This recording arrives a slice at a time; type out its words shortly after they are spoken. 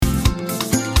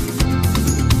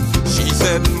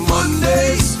said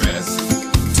Monday, stress.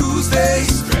 Tuesday,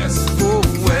 stress. Oh,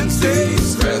 Wednesday,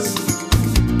 stress.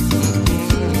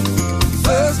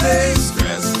 Thursday,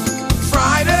 stress.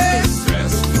 Friday,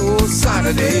 stress. Oh,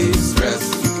 Saturday, stress.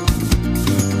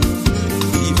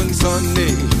 Even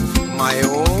Sunday, my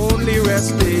only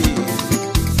rest day.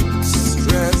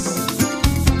 Stress.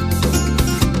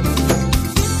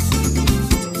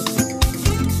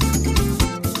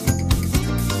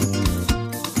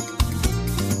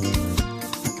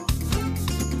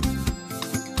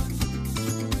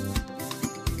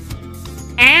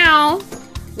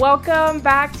 Welcome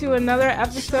back to another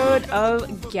episode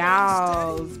of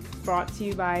Gals, brought to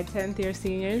you by 10th year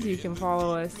seniors. You can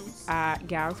follow us at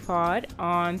GalsPod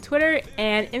on Twitter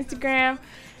and Instagram,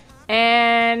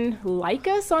 and like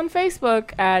us on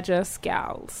Facebook at Just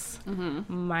Gals.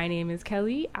 My name is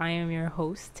Kelly. I am your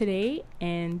host today,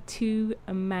 and to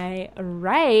my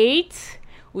right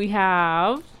we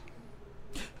have...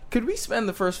 Could we spend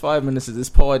the first 5 minutes of this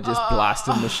pod just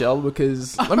blasting Michelle?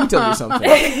 Because let me tell you something.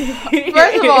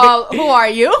 First of all, who are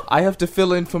you? I have to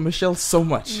fill in for Michelle so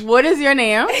much. What is your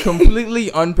name? Completely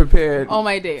unprepared. Oh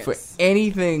my days. For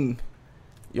anything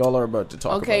y'all are about to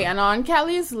talk about. Okay, and on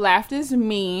Kelly's left is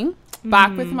me,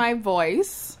 back with my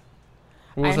voice.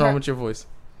 What was wrong with your voice?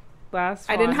 I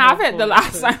didn't have it the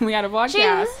last time we had a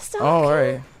podcast. Oh, all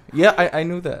right. Yeah, I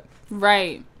knew that.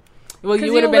 Right. Well,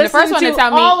 you would have been the first one to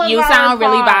tell me you sound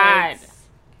really bad.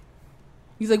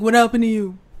 He's like, what happened to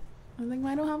you? I was like,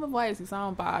 I don't have a voice. You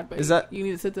sound bad, but you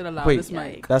need to sit to the loudest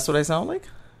mic. That's what I sound like?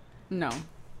 No.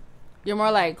 You're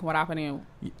more like, what happened to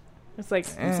you? It's like,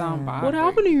 you sound bad. What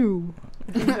happened to you?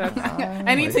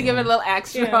 I need to give it a little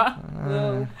extra.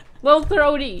 Yeah. Little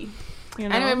throaty. You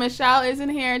know? Anyway, Michelle isn't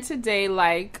here today.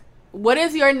 Like, what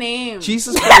is your name?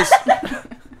 Jesus Christ.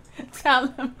 Tell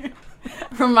them.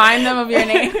 Remind them of your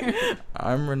name.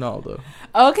 I'm Ronaldo.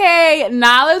 Okay,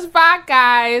 Nala's back,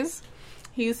 guys.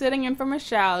 He's sitting in for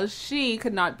Michelle. She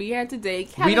could not be here today.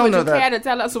 Kelly, we don't know would you care to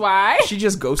tell us why? She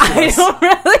just ghosted us. I don't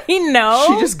really know.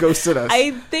 She just ghosted us.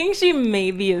 I think she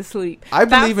may be asleep. I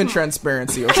believe in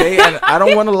transparency, okay? And I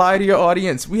don't want to lie to your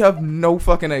audience. We have no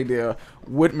fucking idea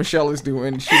what Michelle is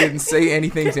doing. She didn't say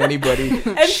anything to anybody.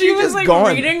 And she was like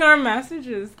gone. reading our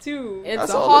messages too. It's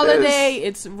a holiday.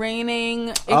 It's raining.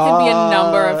 It could be a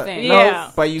number of things. Yeah.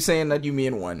 No, by you saying that, you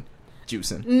mean one.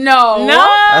 Juicing. No.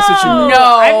 That's what you mean. No.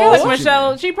 I feel like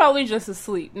Michelle, she probably just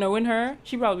asleep. Knowing her,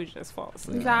 she probably just falls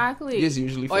asleep. Exactly. She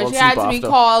usually or falls she had to be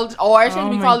called, or she had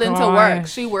to be called into work.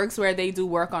 gosh. She works where they do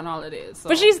work on holidays. So.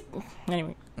 But she's...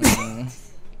 Anyway.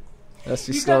 That's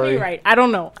your You story. could be right. I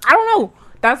don't know.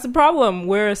 That's the problem.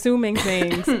 We're assuming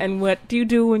things. And what do you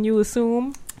do when you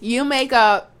assume? You make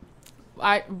a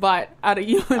butt out of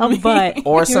you and me. Butt.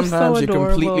 Or You're sometimes so you're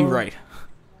completely adorable. right.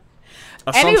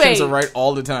 Assumptions are right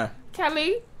all the time.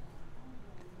 Kelly,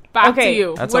 back to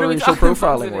you. That's what how are we racial talking about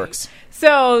profiling today? works.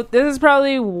 So this is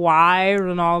probably why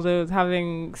Ronaldo is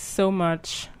having so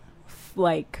much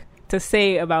to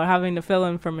say about having to fill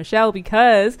in for Michelle,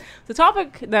 because the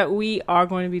topic that we are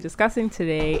going to be discussing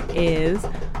today is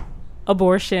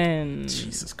abortion.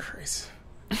 Jesus Christ.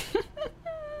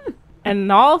 And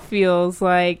Nal feels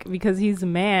like because he's a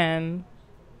man,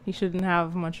 he shouldn't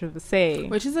have much of a say.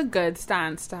 Which is a good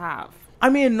stance to have. I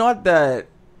mean, not that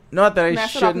I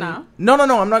Mess it up shouldn't. now. No,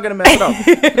 I'm not gonna mess it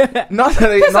up. not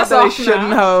that I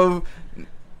shouldn't have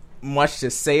much to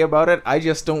say about it. I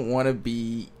just don't want to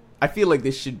be. I feel like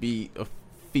this should be a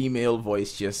female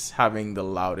voice just having the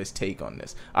loudest take on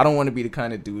this. I don't want to be the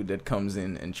kind of dude that comes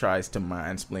in and tries to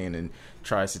mansplain and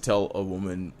tries to tell a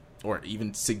woman or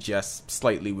even suggest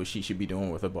slightly what she should be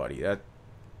doing with her body.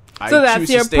 So that's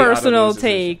your personal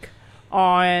take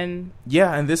on...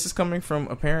 Yeah, and this is coming from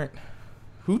a parent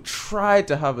who tried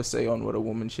to have a say on what a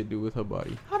woman should do with her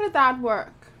body. How did that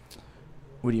work?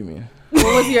 What do you mean? What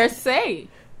was your say?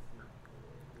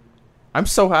 I'm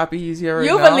so happy he's here right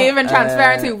You now. believe in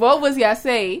transparency. What was your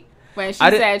say when she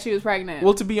said she was pregnant?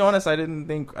 Well, to be honest, I didn't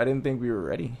think we were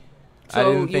ready.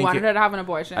 So you wanted her to have an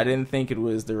abortion? I didn't think it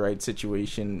was the right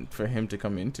situation for him to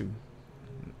come into.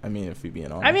 I mean, if we're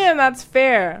being honest. I mean, that's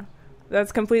fair.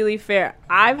 That's completely fair.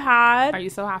 Are you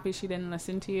so happy she didn't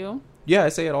listen to you? Yeah, I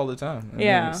say it all the time. I mean,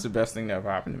 it's the best thing that ever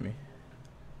happened to me.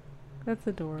 That's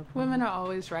adorable. Women are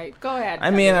always right. Go ahead,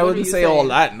 I mean, I wouldn't say all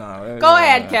that now. Go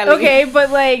ahead, Kelly. Okay, but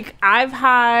I've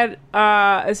had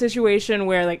a situation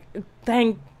where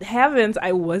thank heavens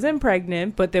I wasn't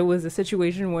pregnant, but there was a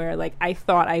situation where I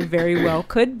thought I very well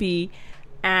could be,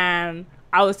 and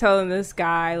I was telling this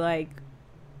guy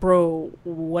bro,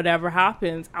 whatever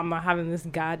happens, I'm not having this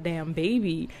goddamn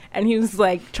baby. And he was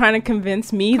trying to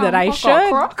convince me that I should.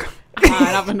 I'm not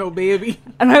having no baby.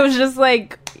 And I was just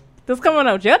this coming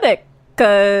out your dick.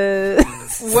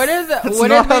 Cause what is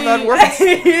how that works.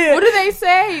 What do they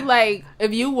say? Like,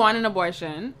 if you want an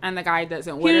abortion and the guy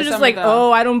doesn't, he was just like,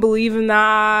 "Oh, I don't believe in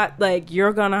that. Like,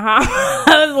 you're gonna have."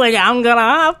 I was like, "I'm gonna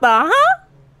have to, huh?"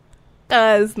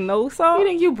 Cause no, so you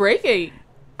think you break it?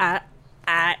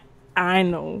 I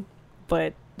know,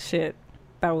 but shit,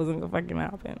 that wasn't gonna fucking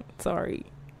happen. Sorry.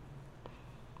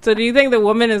 So, do you think the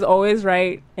woman is always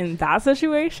right in that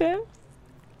situation?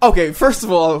 Okay, first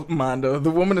of all, Amanda, the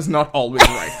woman is not always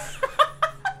right.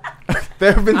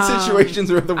 There have been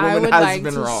situations where the woman has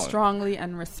been wrong. I would strongly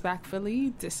and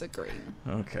respectfully disagree.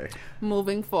 Okay.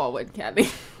 Moving forward, Kelly.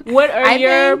 What are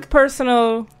your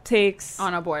personal takes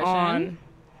on abortion?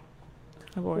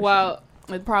 Well,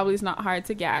 it probably is not hard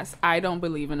to guess. I don't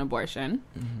believe in abortion.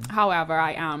 Mm-hmm. However,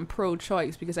 I am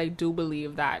pro-choice because I do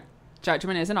believe that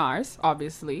judgment isn't ours,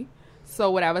 obviously. So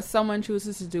whatever someone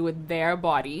chooses to do with their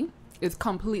body, it's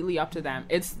completely up to them.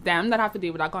 It's them that have to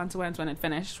deal with that consequence when it's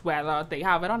finished, whether they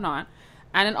have it or not.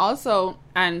 And then also,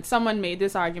 and someone made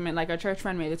this argument, like a church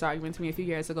friend made this argument to me a few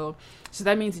years ago. So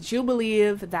that means that you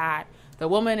believe that the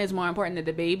woman is more important than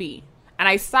the baby. And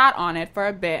I sat on it for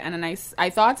a bit, and then I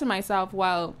thought to myself,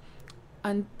 well,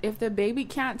 and if the baby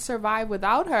can't survive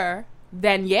without her,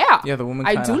 then yeah. Yeah, the woman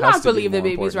I do not believe the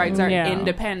baby's rights are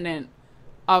independent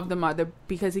of the mother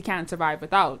because he can't survive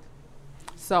without.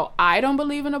 So I don't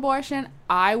believe in abortion.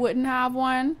 I wouldn't have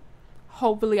one.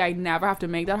 Hopefully I never have to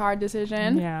make that hard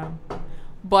decision. Yeah.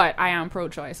 But I am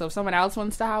pro-choice. So if someone else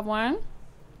wants to have one,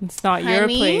 it's not your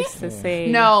place to say.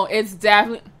 No, it's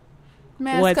definitely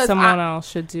what someone else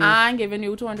should do. I'm giving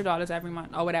you $200 every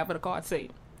month or whatever the card say.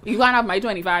 You can't have my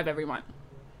 $25 every month.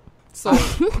 So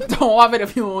don't want it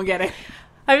if you won't get it.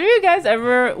 Have you guys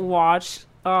ever watched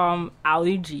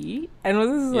Ali G? I know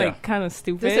this is like kind of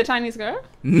stupid. Is this a Chinese girl?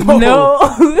 No.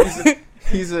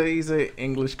 he's a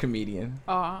English comedian.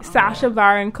 Sacha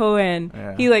Baron Cohen.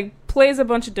 Yeah. He like plays a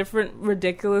bunch of different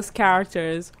ridiculous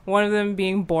characters. One of them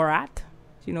being Borat. Do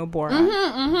you know Borat?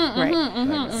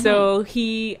 Right. So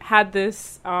he had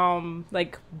this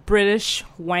like British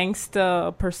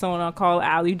wankster persona called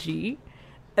Ali G.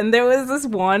 And there was this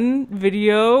one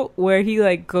video where he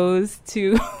like goes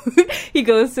to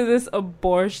this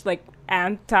abortion, like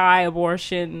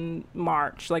anti-abortion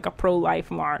march, like a pro-life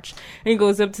march. And he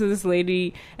goes up to this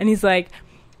lady and he's like,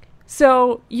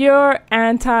 "So you're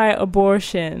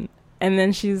anti-abortion?" And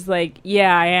then she's like,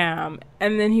 "Yeah, I am."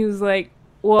 And then he was like,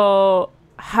 "Well,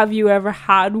 have you ever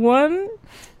had one?"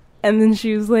 And then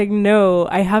she was like, "No,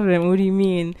 I haven't. What do you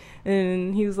mean?"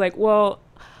 And he was like, "Well,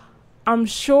 I'm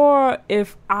sure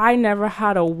if I never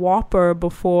had a Whopper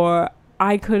before,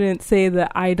 I couldn't say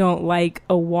that I don't like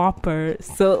a Whopper.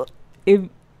 So if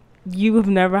you have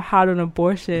never had an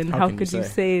abortion, how could you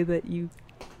say that you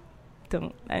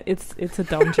don't?" It's a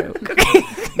dumb joke.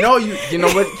 No, you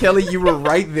know what, Kelly? You were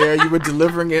right there. You were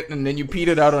delivering it, and then you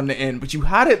petered out on the end. But you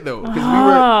had it though,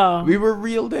 because we were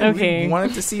reeled in. Okay. We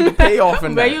wanted to see the payoff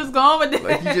in that. Where you was going with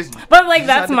it? But like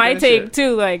that's my take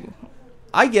too. Like,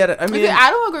 I get it. I mean, I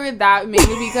don't agree with that, maybe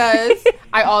because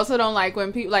I also don't like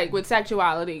when people, like, with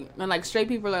sexuality, and, like, straight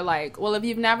people are like, well, if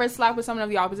you've never slept with someone of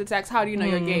the opposite sex, how do you know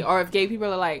you're gay? Or if gay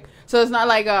people are like, so it's not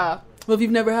like, well, if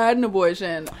you've never had an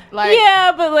abortion. Like,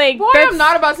 yeah, but, like, boy, I'm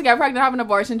not about to get pregnant, have an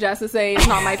abortion just to say it's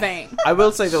not my thing. I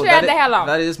will say, though,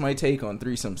 that is my take on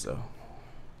threesomes, though.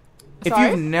 If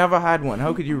you've never had one,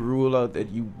 how could you rule out that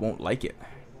you won't like it?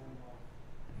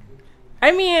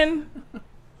 I mean...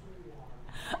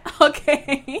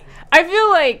 Okay. I feel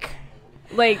like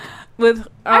with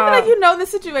I feel like you know the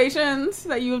situations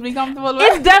that you would be comfortable with.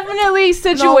 It's definitely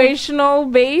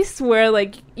situational based where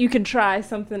like you can try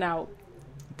something out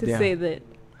to say that.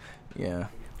 Yeah.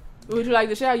 Would you like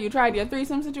to share? You tried your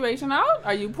threesome situation out?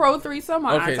 Are you pro threesome?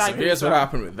 Okay, so here's what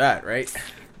happened with that, right?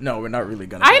 No, we're not really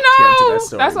gonna. I know. Get into that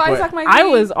story, that's why I sucked my teeth. I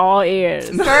was all ears.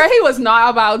 Sir, he was not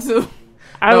about to.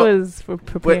 I was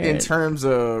prepared. But in terms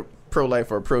of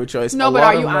pro-life or pro-choice. No, but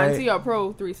are you anti or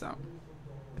pro-threesome?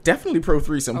 Definitely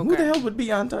pro-threesome. Okay. Who the hell would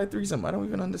be anti-threesome? I don't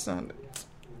even understand it.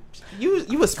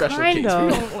 You a special case.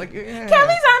 Kelly's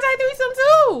anti-threesome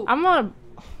too. I'm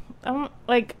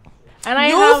like,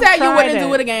 and you said you wouldn't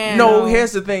do it again. No,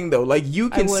 here's the thing though. Like you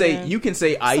can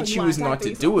say I choose not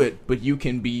to do it, but you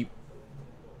can be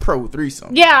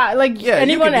pro-threesome. Yeah, like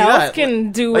anyone else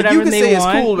can do whatever you can they say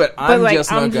want. It's cool, but I'm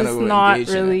just not going to engage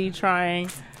really trying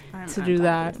to do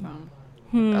that.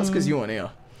 That's because you want air.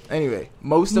 Anyway,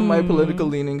 most of my political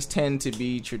leanings tend to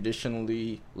be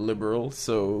traditionally liberal,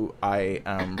 so I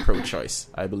am pro-choice.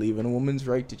 I believe in a woman's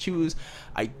right to choose.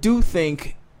 I do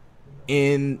think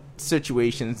in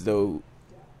situations, though,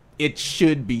 it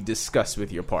should be discussed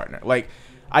with your partner. Like,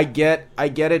 I get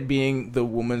it being the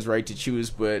woman's right to choose,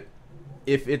 but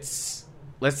if it's,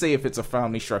 let's say if it's a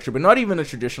family structure, but not even a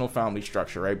traditional family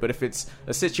structure, right? But if it's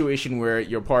a situation where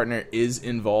your partner is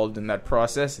involved in that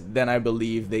process, then I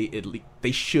believe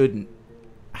they should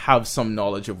have some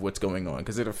knowledge of what's going on,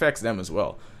 because it affects them as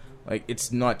well. Like,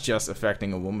 it's not just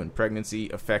affecting a woman. Pregnancy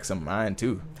affects a man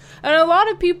too. And a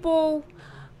lot of people,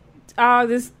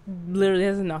 this literally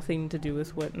has nothing to do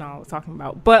with what Nala was talking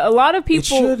about, but a lot of people...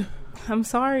 It should. I'm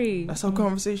sorry. That's how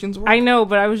conversations work. I know,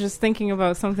 but I was just thinking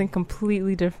about something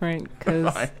completely different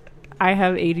because I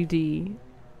have ADD.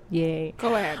 Yay.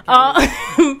 Go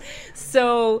ahead.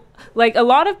 So, like, a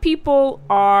lot of people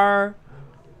are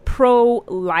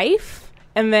pro-life,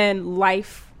 and then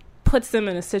life puts them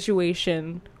in a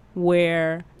situation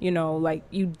where, you know, like,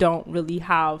 you don't really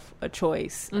have a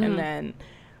choice. Mm-hmm. And then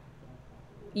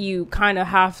you kind of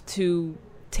have to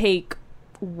take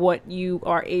what you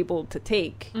are able to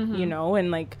take, mm-hmm. you know, and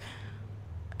like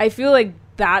I feel like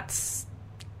that's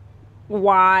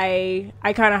why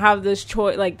I kind of have this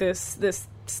choice, like this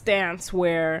stance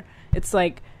where it's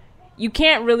like you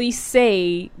can't really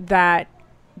say that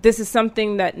this is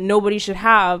something that nobody should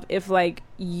have if like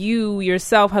you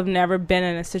yourself have never been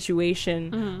in a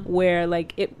situation mm-hmm. where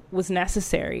like it was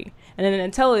necessary, and then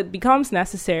until it becomes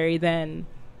necessary, then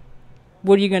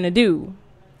what are you gonna do?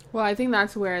 Well, I think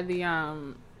that's where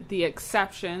the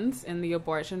exceptions in the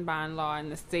abortion ban law in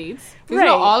the States, because right. you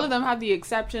know, all of them have the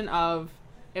exception of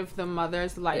if the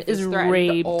mother's life is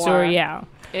raped or yeah.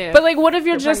 But like, what if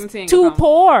you're just too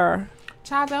poor?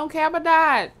 Child, they don't care about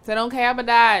that. They don't care about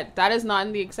that. That is not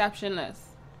in the exception list.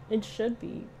 It should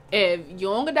be. If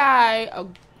you're gonna die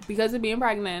because of being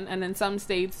pregnant, and in some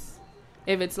states,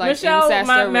 if it's like Michelle incest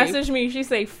or rape, message me, she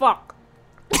say fuck.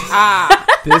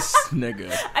 This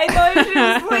nigga. I thought she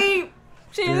was asleep.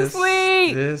 She was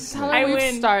asleep.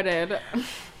 We've started.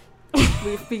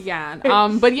 We've began.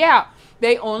 But yeah,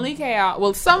 they only care.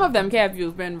 Well, some of them care if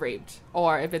you've been raped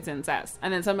or if it's incest,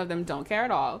 and then some of them don't care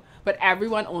at all. But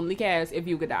everyone only cares if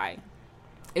you could die.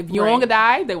 If you don't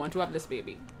die, they want to have this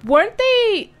baby. Weren't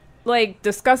they like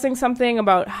discussing something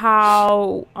about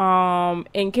how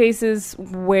in cases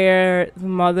where the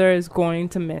mother is going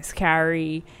to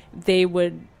miscarry, they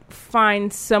would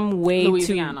find some way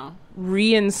Louisiana. To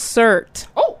reinsert.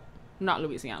 Oh, not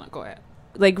Louisiana. Go ahead.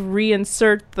 Like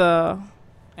reinsert the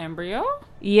embryo?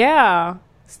 Yeah.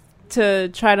 To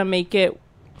try to make it.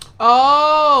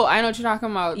 Oh, I know what you're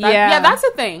talking about. Yeah, that's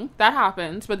a thing. That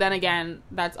happens. But then again,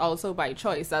 that's also by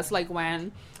choice. That's like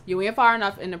when you went far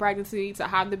enough in the pregnancy to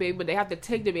have the baby, but they have to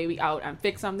take the baby out and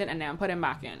fix something and then put him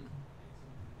back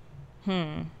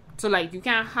in. So, like, you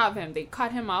can't have him. They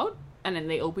cut him out, and then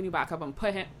they open you back up and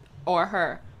put him or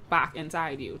her back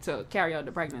inside you to carry out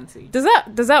the pregnancy.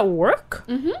 Does that work?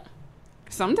 Mm-hmm.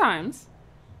 Sometimes.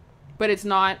 But it's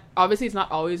not, obviously it's not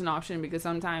always an option, because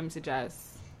sometimes it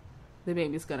just, the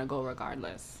baby's gonna go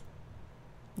regardless.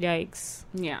 Yikes.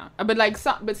 Yeah.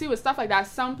 But see, with stuff like that,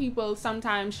 some people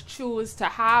sometimes choose to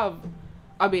have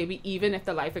a baby even if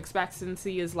the life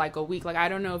expectancy is like a week. Like, I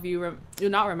don't know if you'll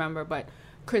not remember, but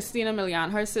Christina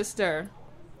Milian, her sister,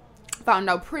 found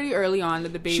out pretty early on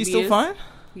that the baby She's still fine?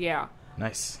 Yeah.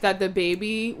 Nice. That the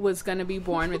baby was going to be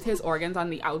born with his organs on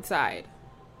the outside.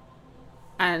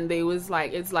 And they was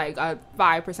like, it's like a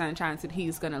 5% chance that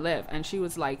he's going to live. And she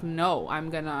was like, no,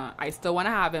 I still want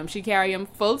to have him. She carried him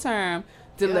full term,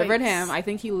 delivered him. I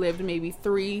think he lived maybe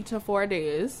 3 to 4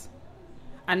 days.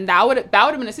 And that would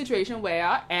have been a situation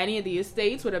where any of these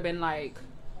states would have been like,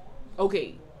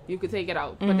 okay, you could take it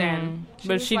out. But then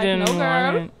she like, didn't no, girl,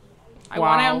 want it. I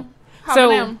want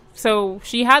him. So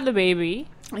she had the baby.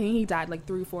 I think he died like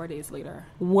 3-4 days later.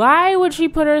 Why would she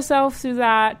put herself through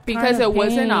that? Because it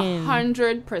wasn't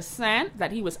 100%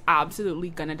 that he was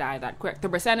absolutely gonna die that quick. The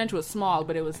percentage was small,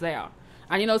 but it was there.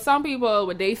 And you know, some people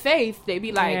with their faith, they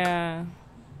be like,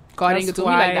 God ain't gonna do me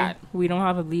like that. We don't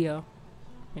have Aaliyah.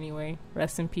 Anyway,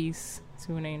 rest in peace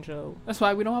to an angel. That's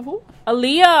why we don't have who?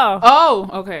 Aaliyah. Oh,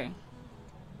 okay.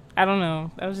 I don't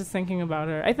know. I was just thinking about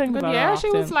her. I think about her often.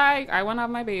 She was like, I want to have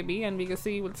my baby and we can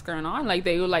see what's going on. Like,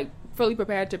 they were like fully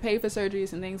prepared to pay for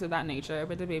surgeries and things of that nature,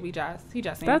 but the baby he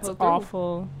just ain't That's pulled through.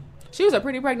 awful. She was a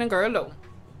pretty pregnant girl though.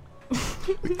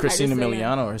 Christina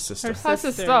Milian or her sister? Her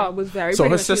sister was very so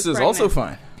pregnant. her sister's also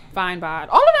fine. Fine, bad.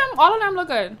 All of them look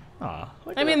good.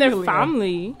 I mean, they're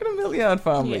family. Look at a Milian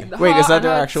family. Yeah, wait, is that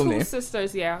their actual name? 2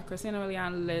 sisters, yeah. Christina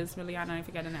Milian, Liz Milian, I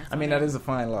forget the next I mean, name. that is a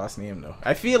fine last name, though.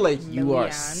 I feel like you are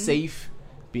safe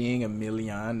being a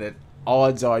Milian. That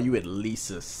odds are you at least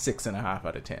a 6.5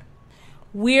 out of 10.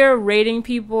 We're rating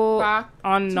people Back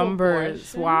on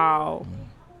numbers. Wow.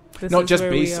 No, just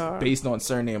based on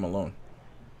surname alone.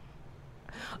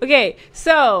 Okay,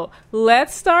 so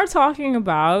let's start talking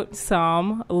about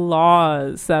some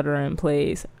laws that are in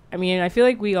place. I mean, I feel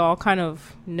like we all kind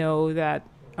of know that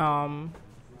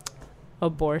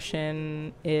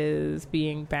abortion is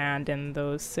being banned in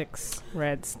those 6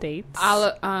 red states.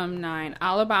 9: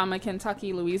 Alabama,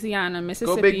 Kentucky, Louisiana,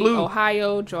 Mississippi,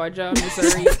 Ohio, Georgia,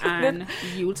 Missouri, and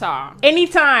Utah.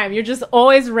 Anytime, you're just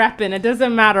always repping. It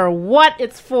doesn't matter what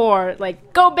it's for.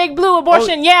 Like, go Big Blue,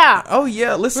 abortion, yeah. Oh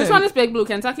yeah, listen. Which one is Big Blue?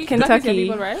 Kentucky.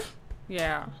 People, right?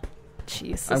 Yeah.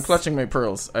 Jesus. I'm clutching my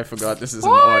pearls. I forgot this is an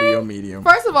audio medium.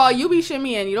 First of all, you be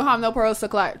shimmying. You don't have no pearls to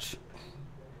clutch.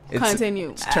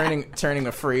 Continue. It's turning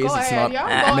a phrase. Go it's ahead,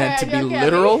 not meant to be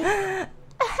literal.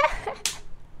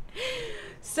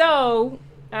 So,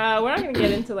 we're not going to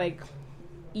get into, like,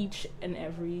 each and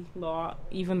every law,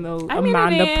 even though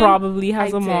Amanda probably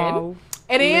has them all.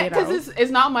 It ain't, because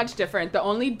it's not much different. The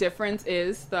only difference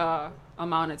is the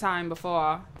amount of time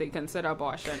before they consider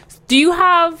abortion. Do you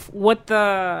have what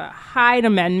the Hyde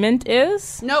Amendment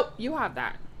is? Nope, you have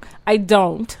that. I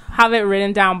don't have it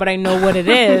written down, but I know what it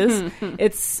is.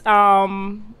 It's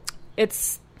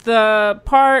the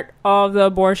part of the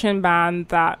abortion ban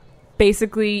that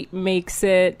basically makes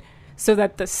it so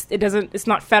that it's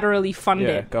not federally funded.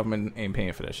 Yeah, government ain't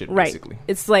paying for that shit. Right. Basically,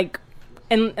 it's like,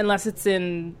 unless it's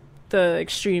in the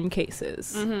extreme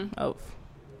cases of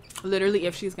literally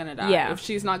if she's gonna die. Yeah. If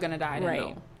she's not gonna die, then right.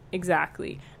 no.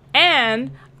 Exactly.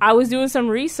 And I was doing some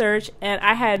research, and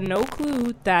I had no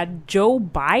clue that Joe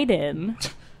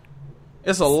Biden...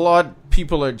 It's a lot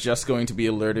people are just going to be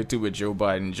alerted to with Joe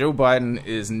Biden. Joe Biden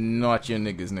is not your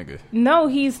nigga's nigga. No,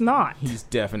 he's not. He's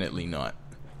definitely not.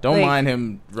 Don't mind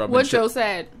him rubbing... What Joe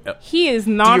said. He is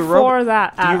not for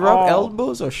that at all. Do you rub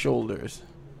elbows or shoulders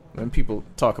when people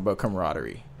talk about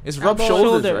camaraderie? It's rub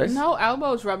shoulders, right? No,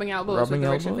 elbows. Rubbing elbows with the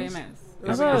rich and famous.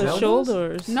 I thought it was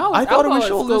shoulders. No, I thought it was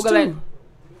shoulders too.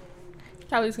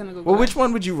 Kelly's gonna Google. Well, which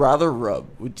one would you rather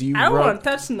rub? Do you? I don't want to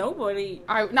touch nobody.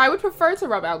 I would prefer to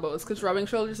rub elbows because rubbing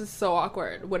shoulders is so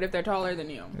awkward. What if they're taller than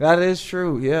you? That is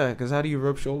true, yeah. Because how do you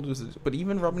rub shoulders? But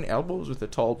even rubbing elbows with a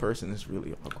tall person is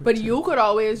really awkward. But too. you could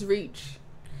always reach.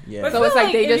 Yeah. So it's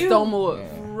like they just don't move. Yeah.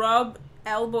 Rub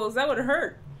elbows, that would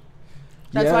hurt.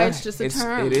 That's why it's just a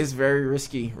term. It is very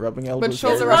risky, rubbing elbows. But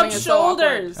shoulder rubbing is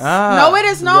shoulders. No, it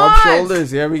is not. Rub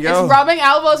shoulders. Here we go. It's rubbing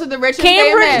elbows with the rich and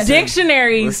Cambridge famous.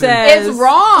 Dictionary says it's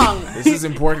wrong. This is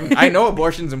important. I know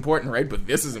abortion's important, right? But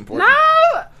this is important.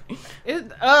 No.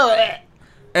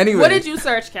 Anyway, what did you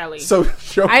search, Kelly? So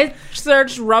I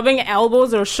searched rubbing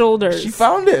elbows or shoulders. She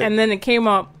found it, and then it came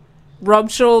up.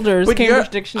 Rub shoulders, but Cambridge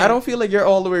Dictionary. I don't feel like you're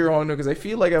all the way wrong though, because I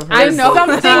feel like I've heard. I know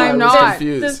something. I'm not.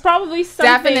 There's probably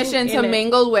something. Definition to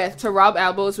mingle with, to rub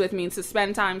elbows with means to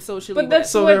spend time socially with.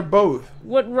 So they're both.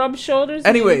 What rub shoulders?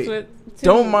 Anyway, means with,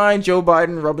 don't mind Joe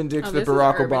Biden rubbing dicks with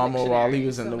Barack Obama while he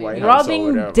was in the White House.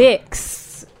 Rubbing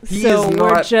dicks. He is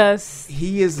not.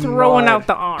 He is throwing out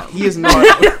the arm. He is not.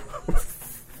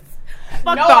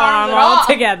 Fuck the arm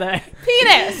altogether.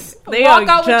 Penis. They walk are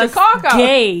out with your cock out.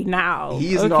 Gay now.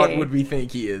 He's not what we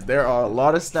think he is. There are a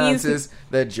lot of stances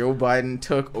that Joe Biden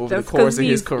took over the course of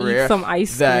his career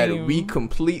that we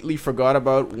completely forgot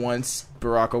about once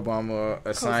Barack Obama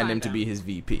assigned him to be his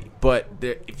VP. But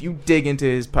if you dig into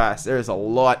his past, there's a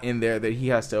lot in there that he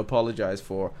has to apologize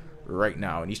for right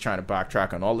now, and he's trying to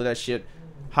backtrack on all of that shit.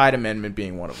 Hyde Amendment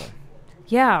being one of them.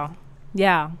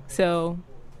 Yeah. So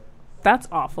that's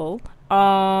awful.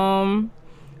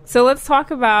 So let's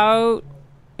talk about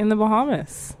in the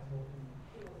Bahamas.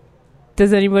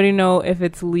 Does anybody know if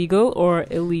it's legal or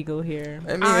illegal here?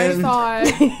 I thought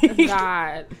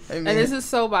that, and this is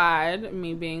so bad,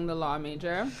 me being the law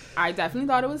major, I definitely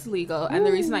thought it was legal. And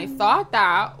the reason I thought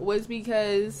that was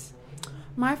because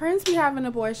my friends be having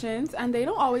abortions and they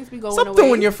don't always be going away. Stop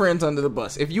throwing your friends under the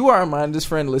bus. If you are Amanda's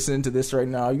friend listening to this right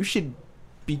now, you should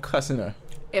be cussing her.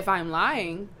 If I'm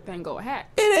lying, then go ahead.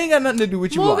 It ain't got nothing to do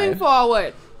with you lying. Moving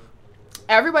forward,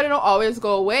 everybody don't always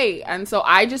go away, and so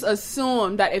I just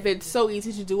assume that if it's so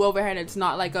easy to do over here and it's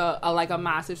not like a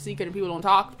massive secret and people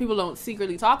don't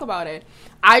secretly talk about it,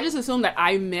 I just assume that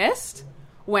I missed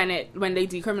when they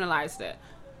decriminalized it.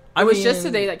 It was just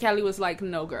today that Kelly was like,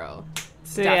 "No, girl,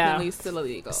 it's definitely still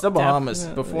illegal." It's the Bahamas.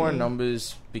 Before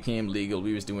numbers became legal,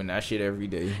 we was doing that shit every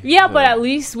day. Yeah, but at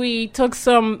least we took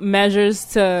some measures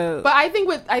to. But I think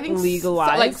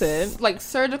legalize it, like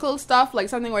surgical stuff, like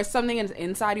something where something is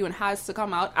inside you and has to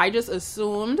come out. I just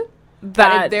assumed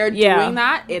that if they're doing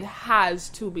that, it has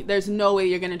to be. There's no way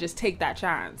you're gonna just take that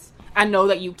chance and know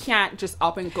that you can't just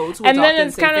up and go to. And then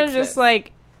it's kind of just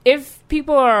like, if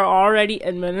people are already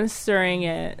administering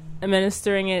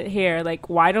it here, like,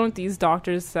 why don't these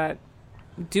doctors that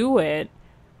do it,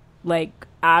 like,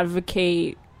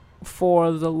 advocate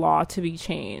for the law to be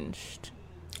changed.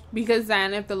 Because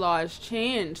then if the law is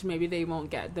changed, maybe they won't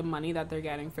get the money that they're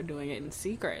getting for doing it in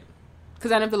secret. Because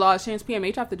then if the law is changed,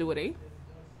 PMH have to do it,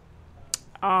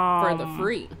 for the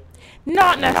free.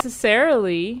 Not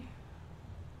necessarily.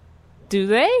 Do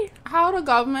they? How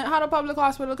the public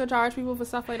hospital could charge people for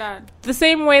stuff like that? The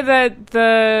same way that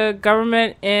the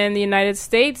government in the United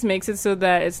States makes it so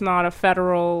that it's not a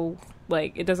federal,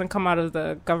 like, it doesn't come out of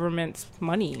the government's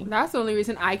money. That's the only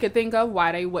reason I could think of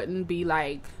why they wouldn't be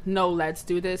like, no, let's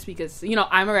do this, because, you know,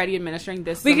 I'm already administering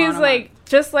this. Because, like,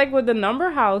 just like with the number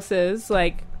houses,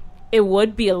 like, it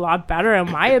would be a lot better,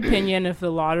 in my opinion, if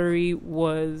the lottery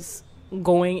was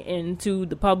going into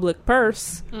the public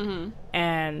purse. Mm-hmm.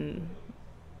 And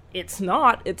it's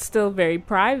not. It's still very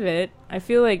private. I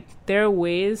feel like there are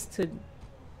ways to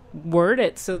word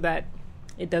it so that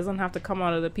it doesn't have to come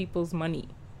out of the people's money.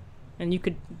 And you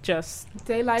could just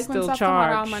they like still when stuff charge. come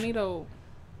out of our money, though.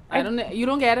 You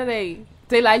don't get it.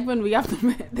 They like when we have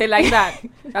to. They like that.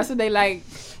 That's what they like.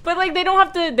 But like they don't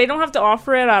have to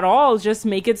offer it at all. Just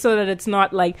make it so that it's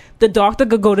not like the doctor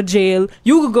could go to jail,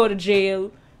 you could go to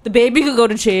jail, the baby could go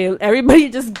to jail, everybody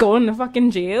just go in the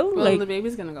fucking jail. Well, like the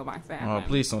baby's gonna go back there. Oh,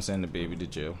 please don't send the baby to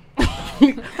jail.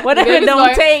 What if it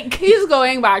don't take? He's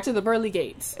going back to the pearly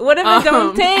gates. What if it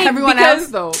don't take? Everyone else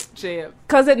though, jail.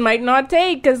 Because it might not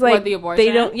take. Because like the abortion?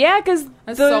 they don't. Yeah, because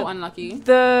that's so unlucky.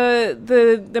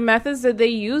 The methods that they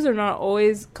use are not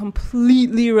always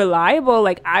completely reliable.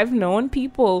 Like I've known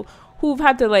people who've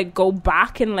had to like go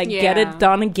back and like get it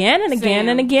done again and again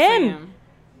and again. Same.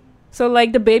 So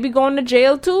like the baby going to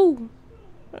jail too.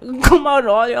 Come out,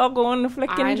 all y'all going to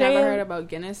flicking jail. I never heard about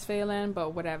Guinness failing,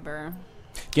 but whatever.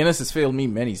 Guinness has failed me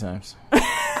many times.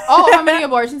 Oh, how many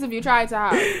abortions have you tried to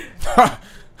have?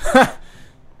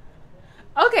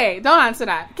 Okay, don't answer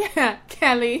that,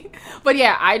 Kelly. But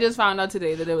yeah, I just found out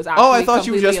today that it was actually I thought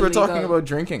you just were illegal. talking about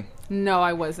drinking. No,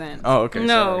 I wasn't. Oh, okay.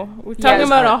 No, we're talking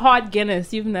about a hot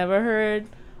Guinness. You've never heard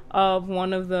of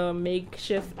one of the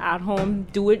makeshift at-home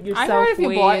do-it-yourself I heard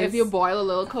ways. if you boil a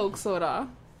little Coke soda,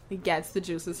 it gets the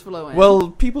juices flowing.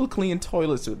 Well, people clean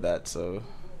toilets with that, so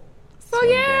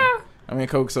yeah. I mean,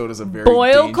 Coke soda is a very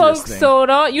boiled dangerous Coke thing.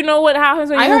 soda. You know what happens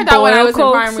when you boil Coke soda? I heard that when I was in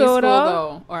primary school,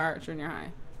 though, or junior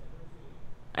high.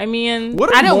 I mean,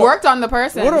 and it worked on the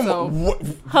person.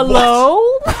 Hello.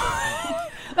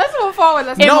 Let's move forward.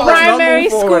 In primary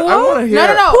school? I want to hear.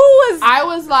 No. Who was? I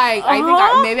was like, I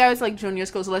think maybe I was like junior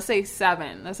school. So let's say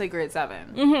 7. Let's say grade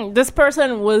 7. Mm-hmm. This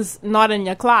person was not in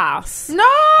your class. No.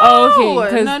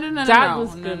 Okay. No. That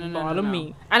was good bother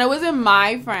me. And it wasn't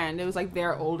my friend. It was like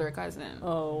their older cousin.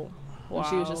 Oh. Wow. And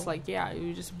she was just like, yeah,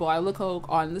 you just boil the Coke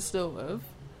on the stove,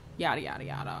 yada yada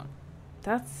yada.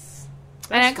 That's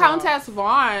and then Countess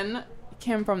Vaughn,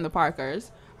 Kim from the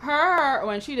Parkers,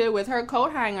 when she did with her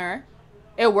coat hanger.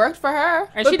 It worked for her,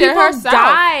 and she did it herself.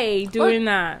 Die doing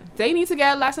that. They need to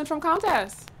get a lesson from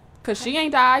Countess, because she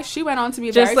ain't died. She went on to be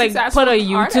a just very like successful put a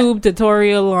YouTube artist.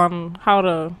 Tutorial on how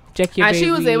to check your and baby.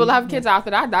 she was able to have kids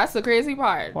after that. That's the crazy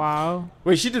part. Wow.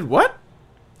 Wait, she did what?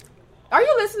 Are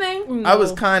you listening? No, I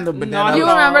was kind of, but then you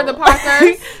remember the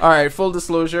Parkers? All right, full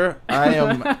disclosure, I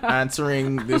am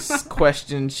answering this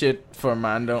question shit for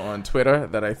Amanda on Twitter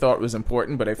that I thought was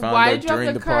important, but I found out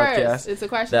during the podcast it's a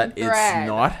question that it's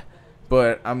not.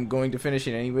 But I'm going to finish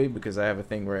it anyway because I have a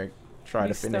thing where I try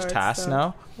to finish tasks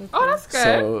now. Okay. Oh, that's good.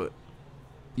 So,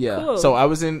 yeah. Cool. So I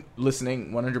wasn't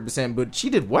listening 100%, but she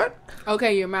did what?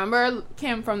 Okay, you remember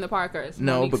Kim from the Parkers?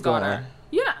 No, Monique's but go daughter. on.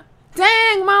 Yeah.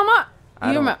 Dang, mama. You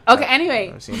remember? Okay,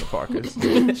 anyway. I've seen the Parkers.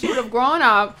 She would have grown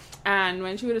up, and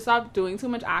when she would have stopped doing too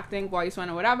much acting, voice one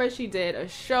or whatever, she did a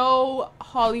show,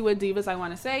 Hollywood Divas, I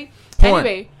want to say. Porn.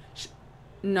 Anyway.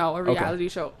 No, a reality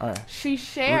show. All right. She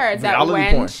shared that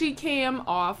when she came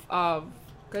off of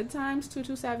Good Times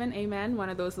 227, Amen, one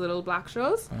of those little black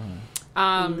shows,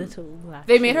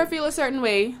 they made her feel a certain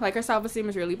way, like her self-esteem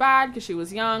was really bad because she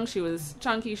was young, she was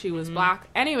chunky, she was black.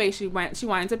 Anyway, she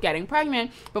winds up getting pregnant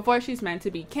before she's meant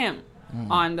to be Kim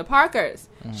on the Parkers.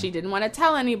 She didn't want to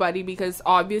tell anybody because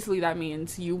obviously that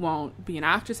means you won't be an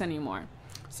actress anymore.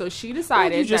 So she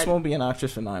decided you just won't be an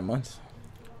actress for 9 months.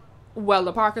 Well,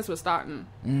 the Parkers was starting,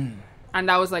 and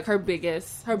that was like her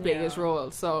biggest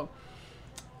role. So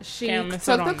she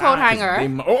took the coat hanger,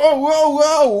 and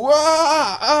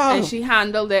she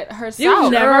handled it herself.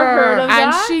 You've never heard of that?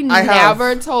 And she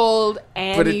never told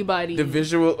anybody. The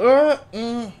visual.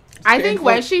 I think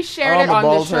when she shared it on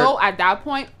the show, at that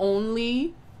point,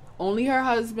 only her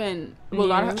husband,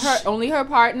 only her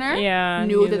partner,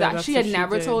 knew that she had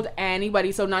never told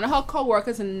anybody. So none of her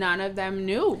coworkers and none of them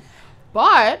knew.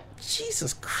 But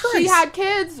Jesus Christ, she had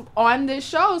kids on this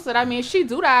show, so that means she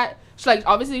do that. She, like,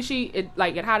 obviously it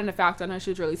had an effect on her.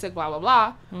 She was really sick, blah blah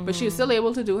blah. But she was still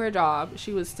able to do her job.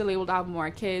 She was still able to have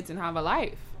more kids and have a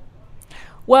life.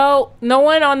 Well, no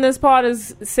one on this pod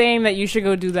is saying that you should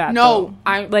go do that. No,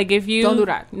 I like if you don't do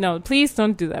that. No, please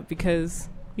don't do that because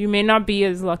you may not be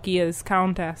as lucky as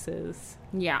Countess is.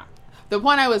 Yeah. The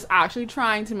point I was actually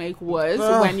trying to make was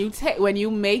when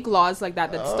you make laws like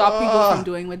that stop people from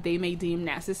doing what they may deem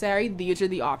necessary, these are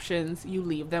the options you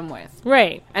leave them with.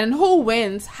 Right. And who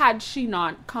wins had she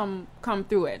not come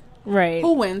through it? Right.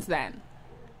 Who wins then?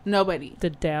 Nobody. The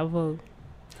devil.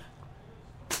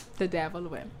 The devil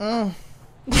wins.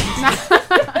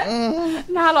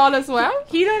 Not all as well.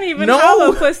 He don't even have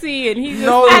a pussy, and he's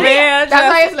just there. That's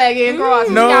why it's legging across.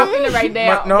 No, right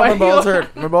there. My balls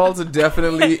hurt. My balls are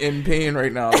definitely in pain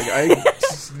right now. Like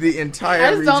the entire.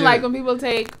 I just don't like when people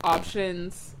take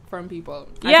options from people.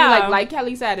 I feel like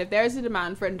Kelly said, if there's a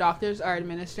demand for it, and doctors are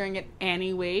administering it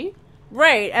anyway.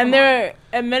 Right, and they're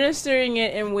administering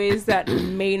it in ways that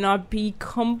may not be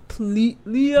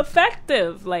completely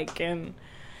effective. Like I'm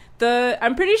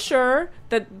pretty sure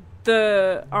that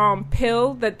the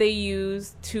pill that they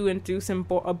use to induce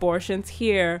abortions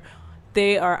here,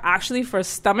 they are actually for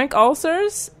stomach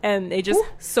ulcers, and they just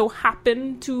so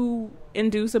happen to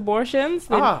induce abortions.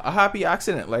 A happy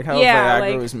accident, like how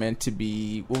Viagra was meant to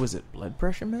be. What was it? Blood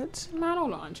pressure meds? Man,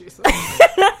 hold on, Jesus.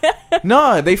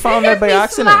 No, they found that by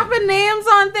accident. Slapping names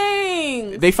on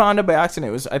things. They found it by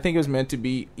accident. I think it was meant to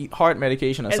be heart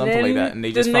medication or something like that, and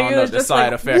they just found out the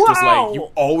side effect was like, you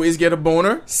always get a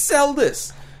boner. Sell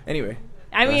this anyway.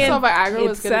 I mean, so Viagra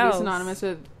was going to be synonymous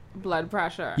with blood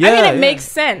pressure. Yeah, I mean, it makes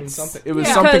sense. It was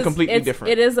something completely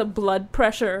different. It is a blood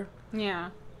pressure. Yeah.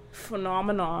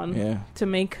 Phenomenon to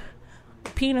make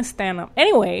penis stand up.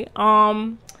 Anyway,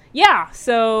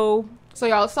 so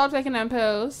y'all stop taking them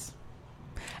pills.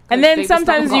 And then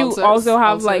sometimes you also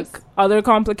have like other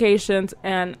complications,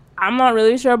 and I'm not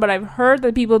really sure, but I've heard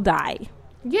that people die.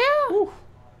 Yeah. Ooh.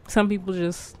 Some people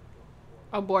just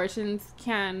abortions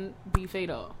can be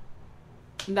fatal.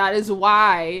 That is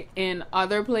why in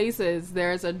other places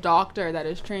there's a doctor that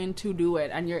is trained to do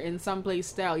it, and you're in some place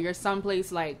still. You're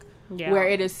someplace like where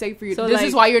it is safe for you. So this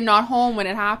is why you're not home when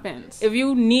it happens. If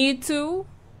you need to,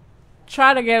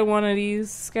 try to get one of these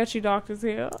sketchy doctors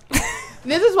here.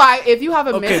 This is why if you have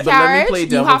a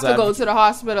miscarriage, you have to go to the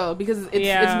hospital, because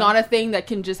it's not a thing that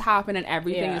can just happen and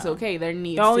everything is okay. There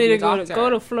needs to be a doctor. Go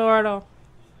to Florida.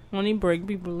 Only bring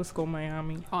people. Let's go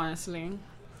Miami. Honestly.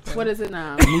 What is it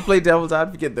now? When you play devil's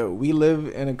advocate, though, we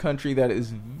live in a country that is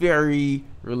very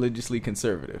religiously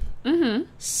conservative. Mm-hmm.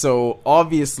 So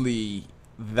obviously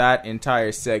that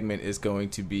entire segment is going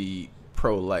to be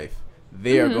pro-life.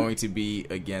 They are going to be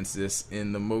against this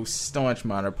in the most staunch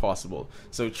manner possible.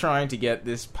 So trying to get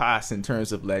this passed in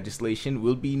terms of legislation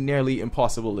will be nearly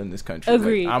impossible in this country.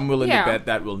 Agreed. Like, I'm willing to bet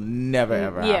that will never,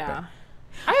 ever happen.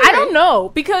 I don't know,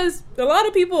 because a lot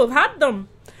of people have had them.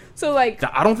 So, like...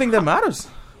 I don't think that matters.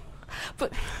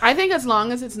 But I think as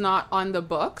long as it's not on the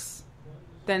books,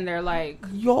 then they're like...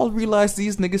 Y'all realize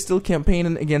these niggas still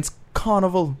campaigning against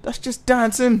Carnival. That's just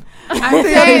dancing. I'm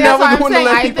saying, that's what I'm saying.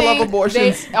 I think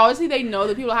obviously they know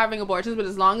that people are having abortions, but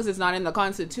as long as it's not in the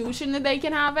Constitution that they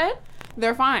can have it,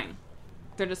 they're fine.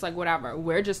 They're just like, whatever.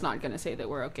 We're just not going to say that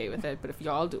we're okay with it, but if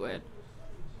y'all do it,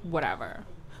 whatever.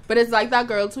 But it's like that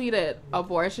girl tweeted,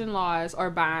 abortion laws or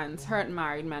bans hurt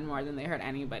married men more than they hurt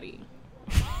anybody.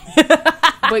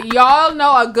 But y'all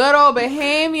know a good old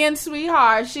Bahamian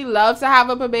sweetheart, she loves to have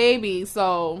up a baby,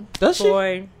 so... Does she?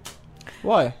 Boy.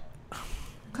 Why?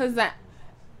 Because that...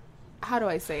 How do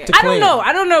I say it? I don't know.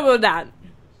 I don't know about that.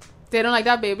 They don't like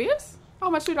that babies? How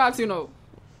much sweethearts you know?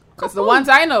 Because the ones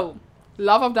I know,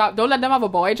 love of that... Don't let them have a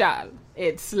boy child.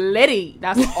 It's litty.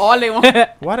 That's all they want.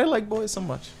 Why do they like boys so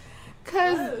much?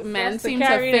 Because men seem to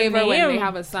favor when they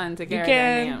have a son to carry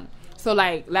their name. So,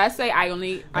 like, let's say I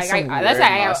only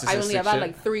have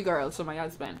like 3 girls for my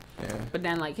husband. Yeah. But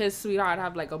then, like, his sweetheart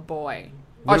have, like, a boy.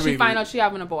 Or she find out she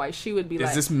having a boy. She would be like...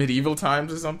 Is this medieval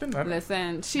times or something?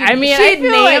 Listen, she'd name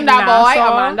like that boy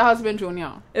Amanda Husband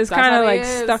Jr. It's kind of, like,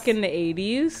 stuck in the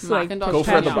 80s. Like, go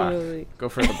further back. Go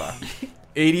further back.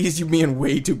 80s, you being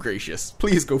way too gracious.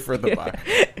 Please go further back.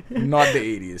 Not the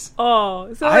 80s.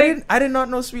 Oh, so I did not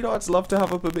know sweethearts love to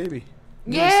have up a baby.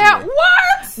 Yeah,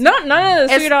 what? None of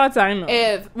the sweethearts I know.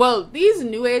 These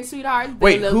new age sweethearts.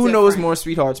 Wait, who knows more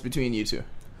sweethearts between you two?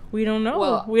 We don't know.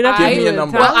 Well, we don't give me a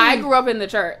number. Well, I grew up in the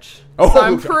church, so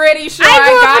I'm pretty sure I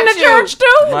grew up in the church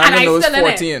too, and I still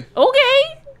 14. In it. Okay.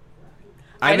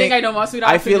 I think I know more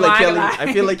sweethearts. I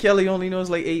feel like Kelly only knows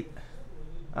like 8.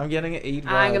 I'm getting an 8.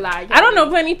 I ain't gonna lie. I don't know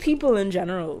many people in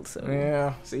general. So.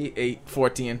 Yeah, see, 8,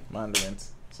 14.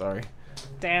 Mandarins. Sorry.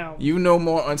 Damn. You know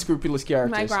more unscrupulous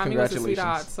characters. My Grammy was a Congratulations.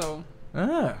 sweetheart, so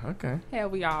Okay. here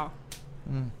we are.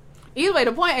 Either way,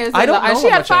 the point is, I don't know she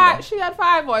how had much I know. five. She had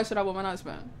 5 boys with that woman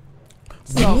husband.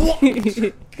 So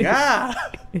Yeah.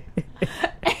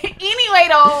 anyway,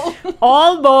 though,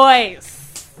 All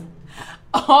boys.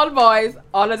 all boys,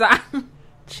 all the time.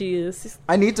 Cheers.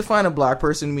 I need to find a black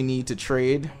person we need to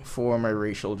trade for my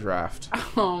racial draft.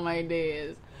 Oh my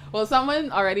days. Well,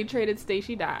 someone already traded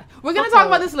Stacey Dash. We're gonna talk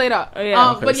about this later. Oh,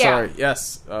 yeah. Okay, but yeah, sorry.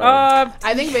 Yes.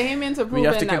 I think Bahamians have We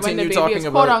have proven to that when the continue baby talking is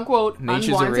about quote unquote nature's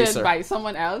unwanted eraser. by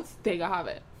someone else, they gonna have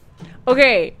it.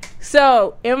 Okay,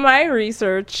 so in my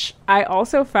research, I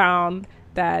also found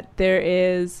that there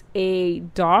is a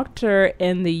doctor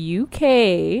in the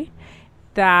UK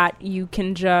that you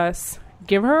can just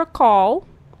give her a call.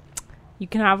 You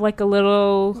can have like a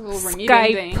little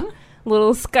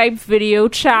Skype video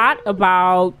chat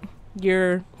about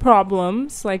your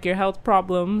problems, like your health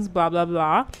problems, blah, blah,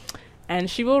 blah. And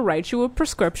she will write you a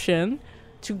prescription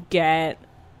to get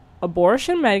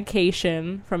abortion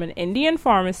medication from an Indian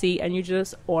pharmacy, and you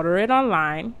just order it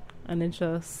online and it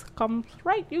just comes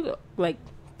right. You go, like,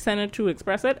 send it to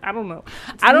Express It. I don't know.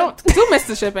 I don't do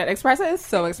Mr. Ship It. Express It is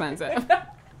so expensive.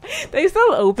 They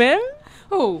still open?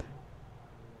 Who?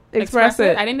 Express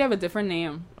It. I think they have a different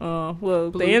name. Oh, well,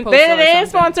 Blue they Postal or ain't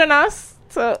something. sponsoring us.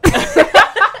 So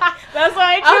that's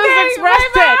why I choose Express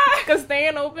right It, because they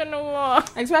ain't open no more.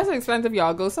 Express It expensive,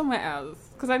 y'all. Go somewhere else.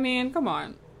 Because I mean, come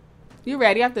on. You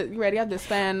ready have to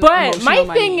spend. But my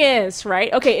money. thing is,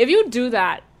 right? Okay, if you do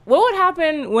that, what would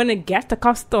happen when it gets to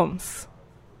customs?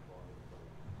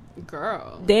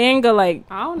 Girl, They ain't gonna like.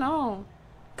 I don't know.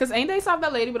 Because ain't they stop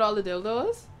that lady with all the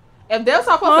dildos? If they'll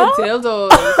stop her for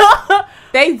dildos,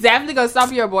 they definitely gonna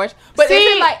stop your abortion. But See,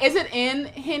 is it in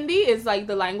Hindi? Is like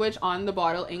the language on the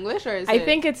bottle English, or is I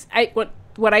think it's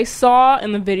what I saw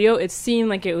in the video. It seemed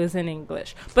like it was in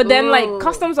English, but then Ooh. like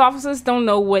customs officers don't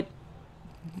know what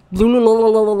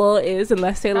is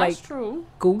unless they that's like true.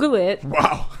 Google it.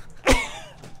 Wow.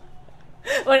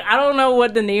 Like I don't know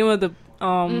what the name of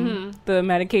the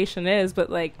medication is, but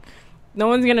like no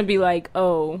one's gonna be like,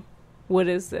 oh, what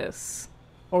is this,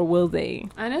 or will they?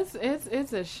 And it's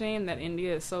a shame that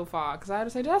India is so far. Because I had to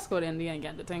say, just go to India and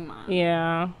get the thing, man.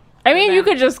 Yeah, I mean, you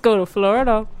could just go to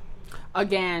Florida.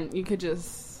 Again, you could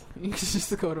just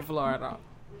go to Florida.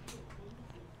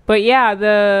 But yeah,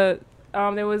 there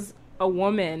was a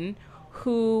woman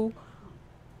who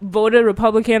voted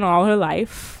Republican all her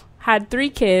life, had 3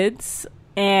 kids,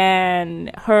 and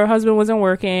her husband wasn't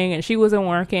working and she wasn't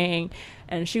working,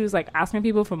 and she was like asking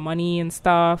people for money and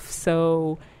stuff,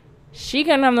 so she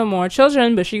couldn't have no more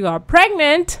children, but she got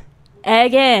pregnant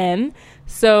again,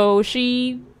 so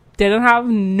she didn't have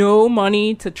no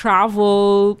money to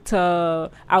travel to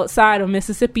outside of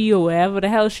Mississippi or wherever the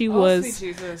hell she was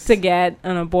to get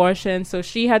an abortion, so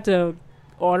she had to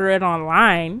order it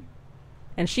online,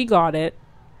 and she got it.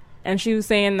 And she was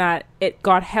saying that it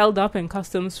got held up in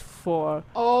customs for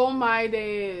oh my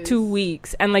days 2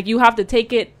 weeks, and like you have to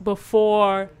take it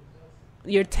before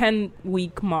your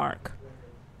 10-week mark.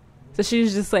 So she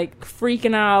was just like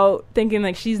freaking out, thinking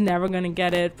like she's never gonna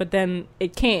get it, but then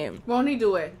it came. Won't he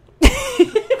do it?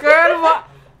 Girl, what?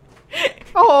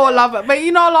 Oh, love it. But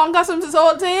you know, long customs is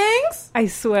whole things. I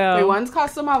swear. Wait, once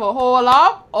custom have a whole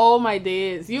up. Oh my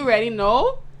days! You already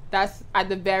know that's at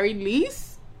the very least.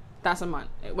 That's a month.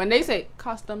 When they say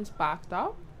customs backed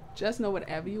up, just know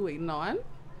whatever you waiting on,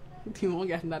 you won't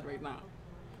get that right now.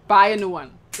 Buy a new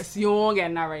one. Cause you won't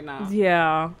get that right now.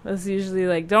 Yeah, that's usually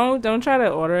like don't try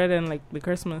to order it in like the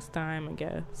Christmas time, I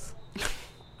guess.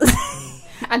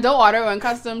 And don't order when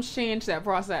customs change their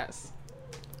process.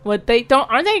 What they don't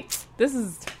aren't they? This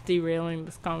is derailing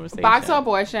this conversation. Back to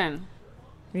abortion.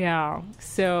 Yeah.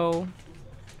 So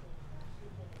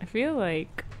I feel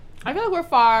like we're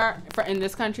far in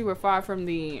this country. We're far from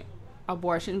the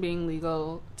abortion being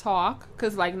legal talk.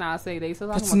 Because like now, say they still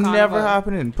talking It's about never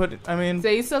carnival. happening.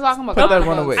 They still talking about Put that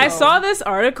carnival, one away. I saw this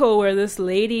article where this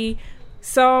lady,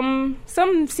 some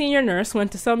senior nurse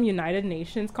went to some United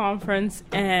Nations conference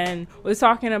and was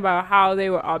talking about how they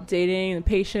were updating the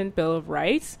Patient Bill of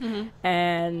Rights,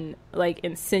 and like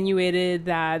insinuated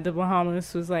that the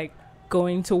Bahamas was like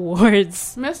going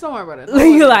towards Miss, don't worry about it.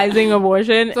 legalizing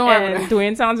abortion. Don't worry And about it.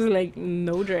 Dwayne Sounds is like,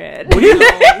 no dread.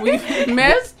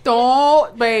 Miss,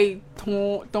 don't worry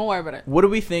about it. What do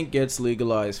we think gets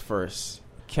legalized first?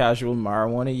 Casual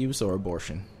marijuana use or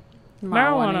abortion?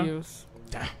 Marijuana. use.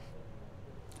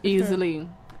 Easily.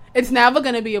 It's never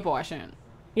gonna be abortion.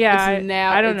 Yeah,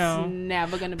 I don't know. It's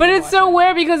never gonna be But it's so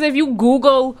weird because if you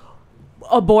Google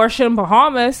abortion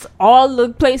Bahamas, all the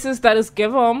places that is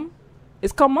give them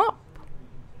is come up.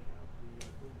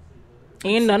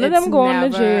 Ain't none of them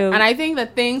going to jail. And I think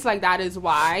that things like that is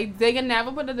why they can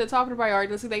never put it at the top of the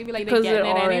priority list. They can be like, they're getting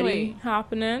it anyway.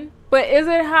 Happening. But is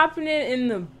it happening in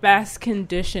the best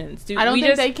conditions? I don't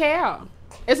think they care.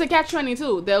 It's a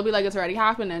catch-22. They'll be like, it's already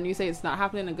happening. You say it's not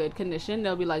happening in a good condition.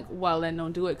 They'll be like, well, then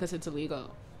don't do it because it's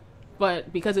illegal.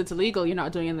 But because it's illegal, you're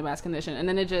not doing it in the best condition. And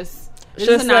then it's just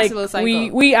a nasty little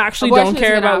cycle. We actually don't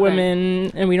care about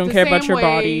women, and we don't care about your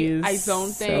bodies. I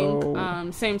don't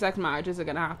think same-sex marriages are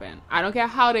going to happen. I don't care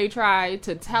how they try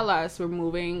to tell us we're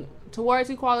moving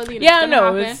towards equality.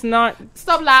 It's not.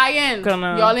 Stop lying.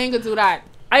 Y'all ain't going to do that.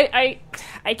 I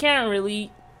can't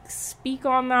really speak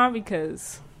on that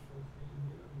because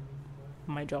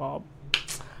my job.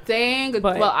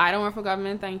 Well, I don't work for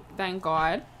government, thank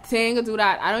God. They ain't gonna do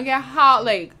that. I don't care how,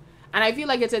 like, and I feel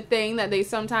like it's a thing that they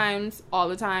sometimes, all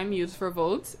the time, use for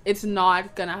votes. It's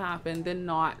not gonna happen. They're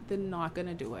not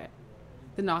gonna do it.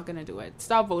 They're not gonna do it.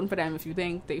 Stop voting for them if you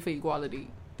think they for equality.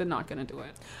 They're not gonna do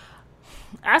it.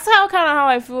 That's how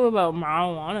I feel about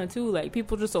marijuana too. Like,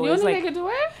 people just always you don't think they can do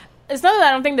it? It's not that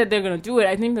I don't think that they're gonna do it.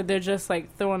 I think that they're just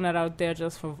like throwing that out there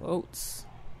just for votes.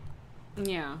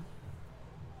 Yeah,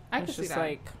 I can see that.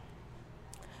 Like,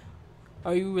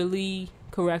 are you really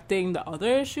correcting the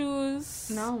other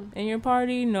issues in your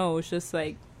party? No, it's just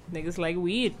like niggas like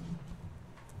weed.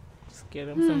 Just get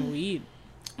them some weed.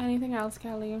 Anything else,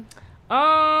 Kelly?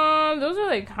 Those are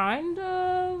like kind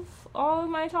of all of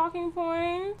my talking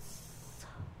points.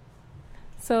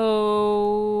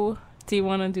 So, do you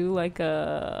want to do like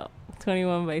a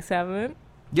 21/7?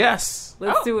 Yes.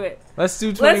 Let's do it. Let's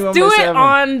do 21/7. Let's do it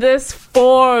on this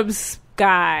Forbes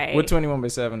guy. What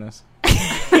 21/7 is?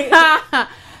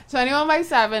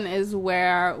 21/7 is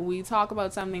where we talk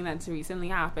about something that's recently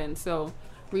happened. So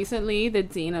recently, the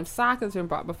dean of SAC has been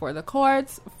brought before the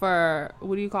courts for,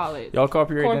 what do you call it? Y'all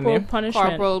copyright the name?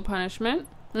 Corporal punishment.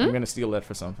 I'm gonna steal that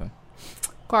for something.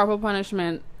 Corporal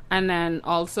punishment, and then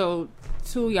also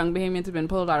 2 young Bahamians have been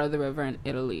pulled out of the river in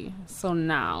Italy. So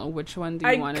now, which one do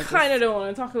you want to? I kind of don't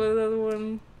want to talk about the other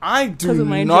one. I do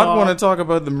not want to talk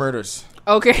about the murders.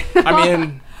 Okay. I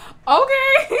mean,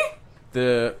 okay.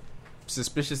 The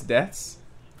suspicious deaths.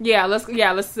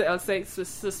 Let's say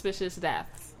suspicious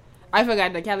deaths. I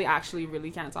forgot that Kelly actually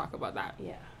really can't talk about that.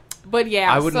 Yeah. But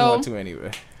yeah, I wouldn't want to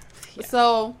anyway. Yeah.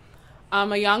 So,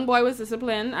 a young boy was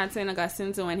disciplined at St.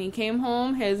 Augustine. So when he came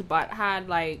home, his butt had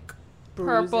like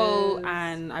purple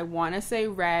and I want to say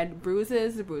red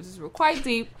bruises. The bruises were quite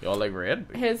deep. Y'all like red?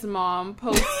 His mom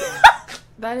posted.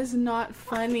 That is not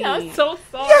funny. I'm so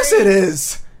sorry. Yes, it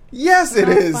is. Yes, it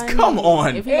is. Funny. Come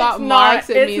on. If he got marks,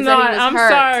 it means that he was I'm hurt.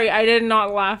 Sorry. I did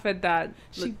not laugh at that.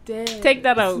 She did. Take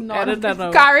that out. Edit that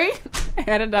out. Gary,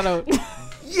 edit that out.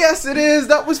 Yes, it is.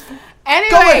 That was... Anyway.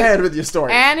 Go ahead with your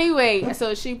story. Anyway,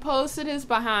 so she posted his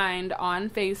behind on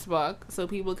Facebook so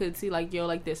people could see, like, yo,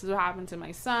 like, this is what happened to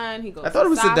my son. He goes, I thought it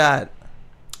was the dad.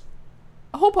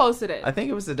 Who posted it? I think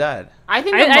it was the dad. I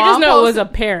think the mom just know it was a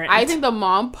parent. I think the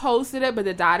mom posted it, but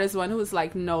the dad is the one who was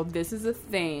like, "No, this is a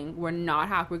thing. We're not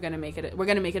happy. We're gonna make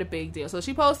it a big deal." So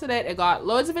she posted it. It got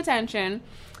loads of attention.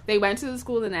 They went to the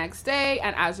school the next day,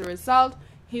 and as a result,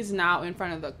 he's now in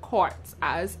front of the courts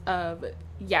as of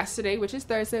yesterday, which is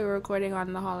Thursday. We're recording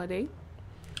on the holiday.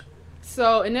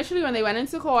 So initially, when they went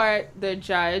into court, the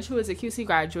judge, who is a QC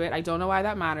graduate, I don't know why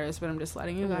that matters, but I'm just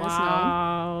letting you guys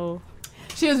know.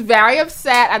 She was very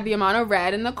upset at the amount of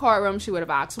red in the courtroom. She would have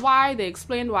asked why. They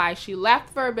explained why. She left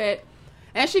for a bit.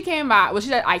 And she came back. Well, she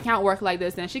said, I can't work like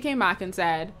this. Then she came back and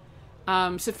said,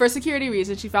 so for security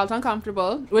reasons, she felt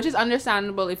uncomfortable, which is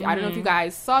understandable. I don't know if you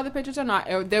guys saw the pictures or not.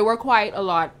 There were quite a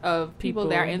lot of people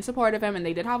there in support of him, and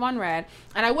they did have on red.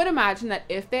 And I would imagine that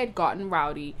if they had gotten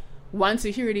rowdy, one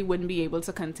security wouldn't be able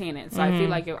to contain it. So I feel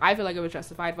like it was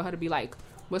justified for her to be like,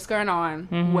 what's going on?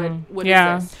 What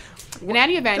is this? In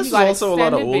any event, this you got is also a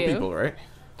lot of old bail. people, right?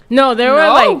 No, there were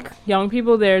like young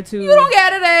people there too. You don't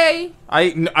get it, eh?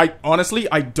 I honestly,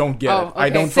 I don't get it. Okay. I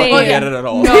don't fucking get it at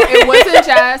all. No, it wasn't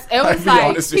just. It was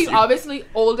like obviously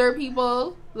older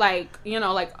people, like, you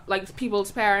know, like people's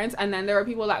parents, and then there were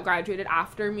people that graduated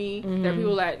after me. There were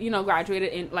people that, you know,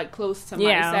 graduated in like close to my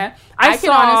set. I can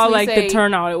saw like say, the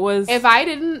turnout. It was if I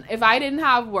didn't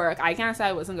have work, I can't say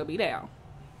I wasn't gonna be there.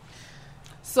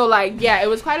 So like, yeah, it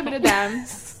was quite a bit of them.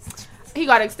 He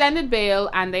got extended bail,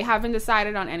 and they haven't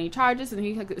decided on any charges, and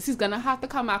he's gonna have to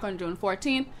come back on June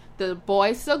 14th. The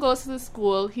boy still goes to the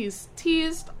school. He's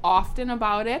teased often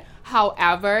about it.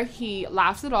 However, he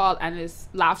laughs it off and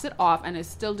is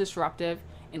still disruptive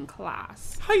in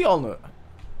class. How y'all know?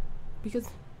 Because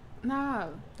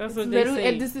that's what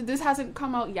they say. This hasn't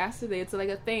come out yesterday. It's like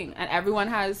a thing, and everyone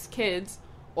has kids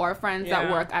or friends that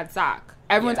work at ZAC.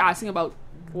 Everyone's asking about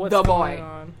what's the boy.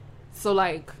 On? So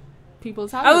like, people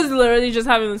tell I was literally just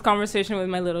having this conversation with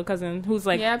my little cousin who's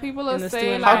like, yeah, people will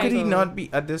say how like, could he not be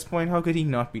at this point? How could he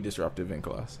not be disruptive in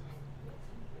class?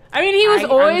 I mean, he was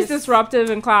always disruptive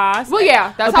in class. Well,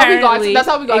 yeah, that's how we got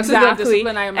to the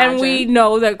discipline, I imagine. And we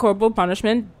know that corporal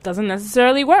punishment doesn't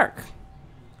necessarily work.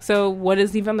 So what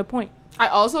is even the point? I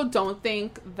also don't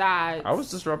think that... I was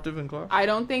disruptive in class. I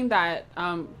don't think that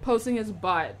posting his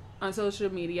butt on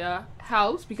social media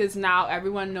helps, because now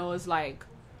everyone knows, like...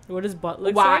 What his butt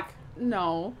looks like?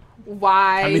 No.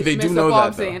 Why? I mean, they do Mr. know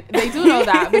Fox that, though. They do know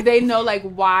that, but they know, like,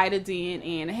 why the dean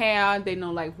in hair. They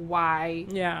know, like, why,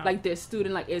 like, this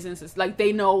student, like, isn't... Like,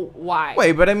 they know why.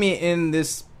 Wait, but I mean, in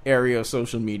this area of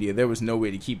social media, there was no way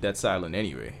to keep that silent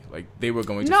anyway. Like, they were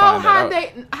going to find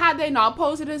that out. Had they not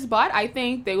posted his butt, I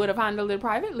think they would have handled it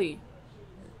privately.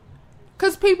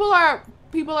 Because people are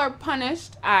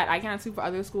punished at... I can't speak for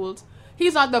other schools.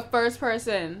 He's not the first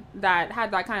person that had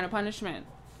that kind of punishment.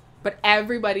 But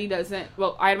everybody doesn't...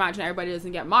 Well, I imagine everybody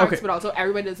doesn't get marks, but also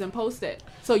everybody doesn't post it.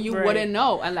 So you wouldn't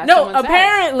know unless someone says.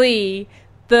 Apparently,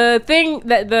 the thing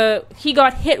that he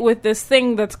got hit with this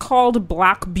thing that's called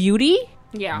Black Beauty.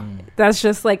 Yeah. That's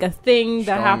just like a thing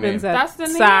that happens at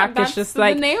SAC. That's just the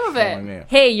like, name of it.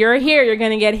 Hey, you're here. You're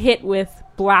going to get hit with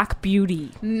Black Beauty.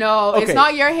 No, it's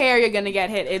not your hair you're going to get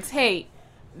hit. It's, hey,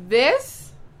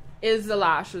 this is the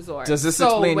last resort. Does this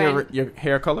explain your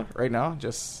hair color right now?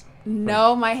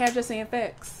 No, my hair just ain't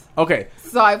fixed. Okay.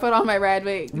 So I put on my red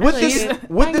wig. What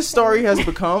this story has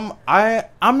become,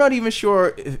 I'm not even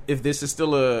sure if this is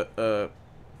still a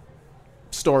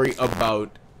story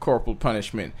about corporal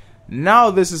punishment.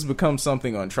 Now this has become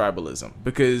something on tribalism,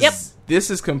 because this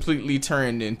is completely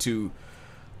turned into,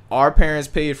 our parents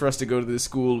paid for us to go to this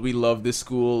school. We love this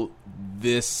school.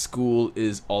 This school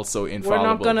is also infallible. We're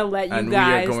not going to let you guys and we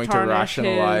are going to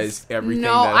rationalize everything.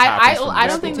 No, that happens I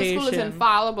don't think the school is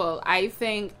infallible. I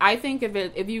think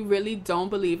if you really don't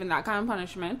believe in that kind of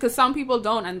punishment, because some people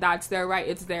don't, and that's their right.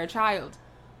 It's their child.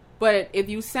 But if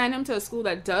you send him to a school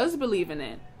that does believe in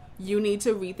it, you need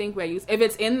to rethink where you... If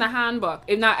it's in the handbook,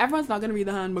 everyone's not going to read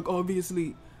the handbook,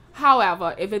 obviously.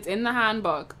 However, if it's in the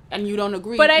handbook and you don't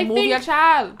agree, move your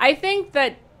child. I think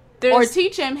that or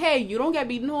teach him, hey, you don't get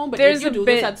beaten home, but if you do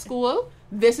this at school,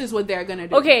 this is what they're going to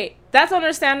do. Okay, that's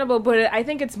understandable, but I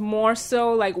think it's more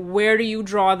so, like, where do you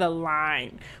draw the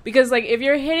line? Because, like, if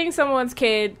you're hitting someone's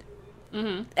kid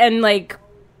and, like,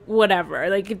 whatever,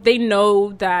 like, if they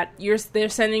know that you're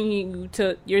sending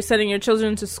your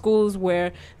children to schools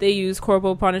where they use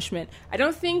corporal punishment, I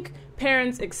don't think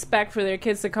parents expect for their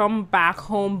kids to come back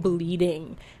home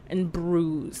bleeding and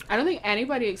bruised. I don't think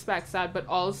anybody expects that, but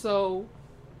also,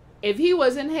 if he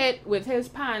wasn't hit with his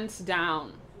pants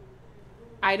down,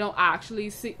 I don't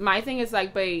actually see... My thing is,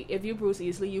 like, babe, if you bruise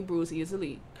easily, you bruise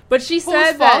easily. But she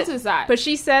said fault is that? But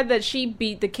she said that she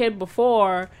beat the kid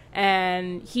before,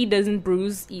 and he doesn't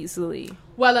bruise easily.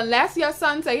 Well, unless your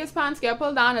son say his pants get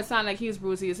pulled down, it's not like he's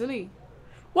bruised easily.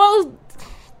 Well,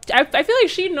 I feel like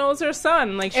she knows her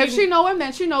son. Like, if she know him,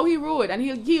 then she know he rude, and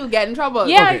he'll get in trouble.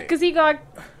 Yeah, because he got...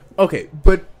 Okay,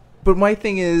 but my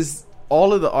thing is,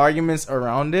 all of the arguments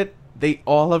around it, they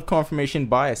all have confirmation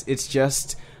bias. It's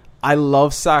just, I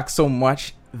love SAC so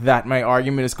much that my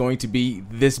argument is going to be,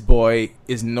 this boy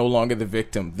is no longer the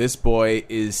victim. This boy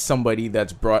is somebody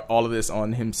that's brought all of this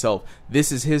on himself.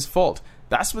 This is his fault.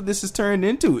 That's what this has turned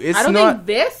into. I don't think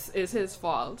this is his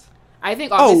fault. I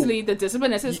think, obviously, the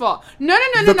discipline is his fault. No.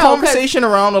 The conversation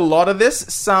around a lot of this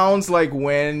sounds like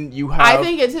when you have... I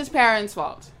think it's his parents'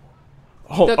 fault.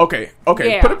 Okay.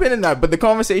 Yeah. Put a pin in that. But the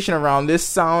conversation around this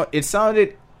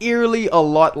sounded eerily a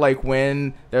lot like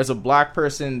when there's a black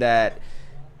person that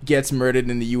gets murdered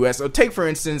in the U.S. So take, for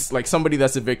instance, like somebody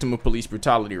that's a victim of police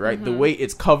brutality, right? Mm-hmm. The way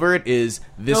it's covered is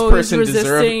this person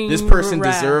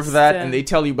deserved that, and they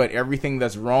tell you about everything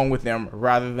that's wrong with them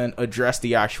rather than address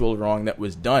the actual wrong that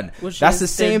was done. That's the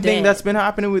same thing that's been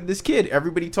happening with this kid.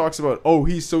 Everybody talks about, oh,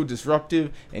 he's so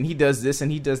disruptive, and he does this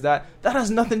and he does that. That has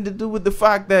nothing to do with the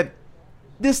fact that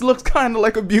this looks kind of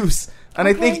like abuse. And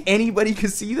I think anybody can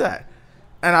see that.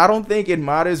 And I don't think it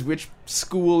matters which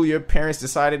school your parents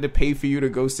decided to pay for you to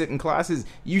go sit in classes.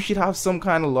 You should have some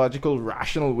kind of logical,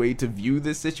 rational way to view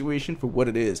this situation for what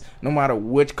it is, no matter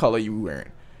which color you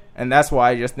wearing. And that's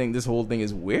why I just think this whole thing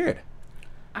is weird.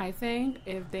 I think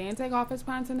if they didn't take off his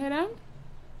pants and hit him,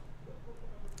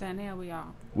 then here we are.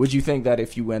 Would you think that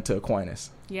if you went to Aquinas?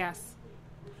 Yes.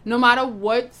 No matter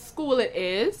what school it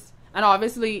is, and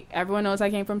obviously, everyone knows I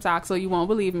came from SAC, so you won't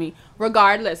believe me.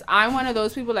 Regardless, I'm one of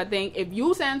those people that think if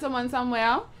you send someone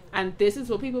somewhere, and this is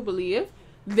what people believe,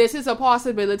 this is a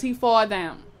possibility for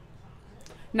them.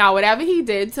 Now, whatever he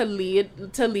did to lead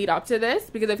up to this,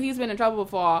 because if he's been in trouble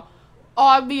before,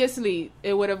 obviously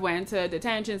it would have went to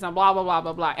detentions and blah blah blah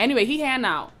blah blah. Anyway, he here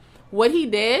now. What he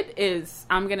did is,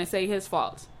 I'm gonna say, his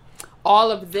fault.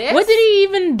 All of this. What did he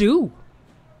even do?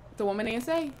 The woman didn't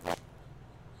say.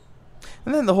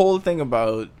 And then the whole thing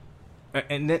about,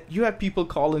 and then you have people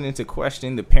calling into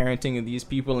question the parenting of these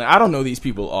people. And I don't know these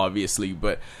people, obviously,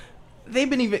 but they've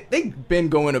been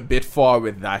going a bit far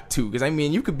with that too. Because I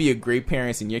mean, you could be a great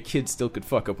parent and your kids still could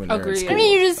fuck up when they're in school.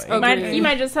 I mean, you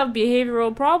might just have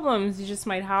behavioral problems. You just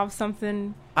might have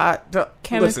something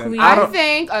chemically. I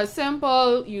think a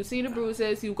simple, you see the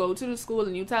bruises, you go to the school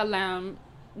and you tell them,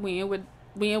 we ain't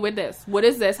with this. What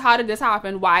is this? How did this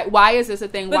happen? Why is this a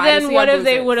thing? But why then what if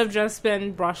they would have just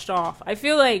been brushed off? I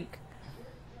feel like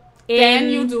then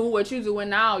you do what you're doing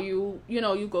now. You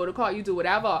go to court, you do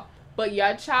whatever. But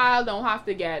your child don't have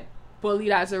to get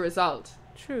bullied as a result.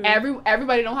 True.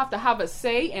 Everybody don't have to have a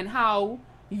say in how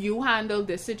you handle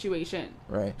this situation.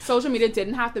 Right. Social media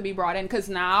didn't have to be brought in because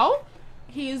now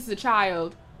he's the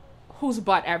child whose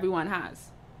butt everyone has.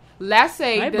 Let's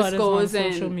say this goes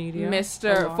in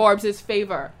Mr. Forbes'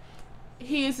 favor.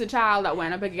 He's the child that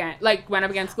went up against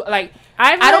school. Like,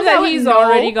 I don't know that he's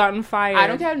already gotten fired. I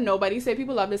don't care. Nobody say.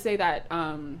 People love to say that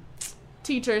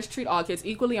teachers treat all kids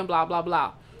equally and blah blah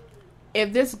blah.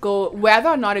 If this whether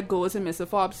or not it goes in Mr.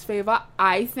 Forbes' favor,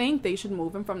 I think they should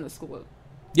move him from the school.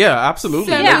 Yeah,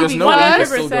 absolutely. Yeah, there's no way he can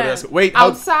still go to school. Wait,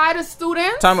 outside of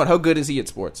students. Time out. How good is he at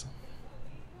sports?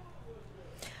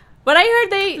 But I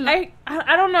heard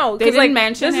I don't know. They didn't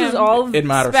mention this him. Is all it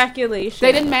matters. Speculation.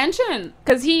 They didn't mention.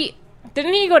 Because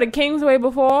didn't he go to Kingsway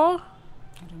before?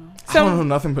 I don't know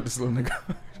nothing but this little nigga.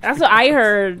 That's what I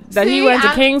heard. That he went to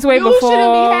Kingsway before. You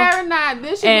shouldn't be hearing that.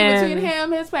 This should be between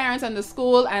him, his parents, and the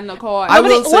school and the court. I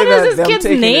will say what that is this kid's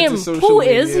name? Who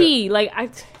is he?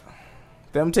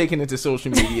 Them taking it to social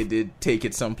media did take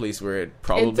it someplace where it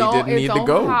probably didn't need to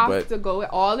go.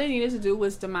 All they needed to do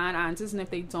was demand answers, and if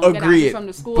they don't get answers from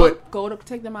the school,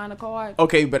 take them on the court.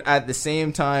 Okay, but at the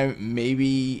same time,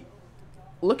 maybe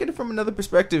look at it from another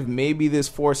perspective. Maybe this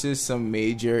forces some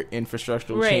major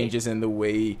infrastructural changes in the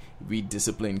way we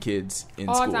discipline kids in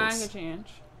schools. All time can change.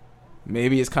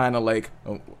 Maybe it's kind of like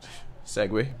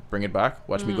segue, bring it back.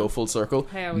 Watch me go full circle.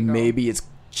 Maybe it's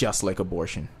just like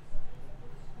abortion.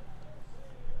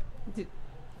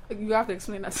 You have to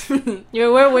explain that to me. Yeah,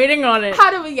 we're waiting on it. How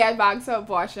do we get back to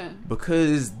abortion?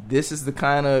 Because this is the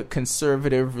kind of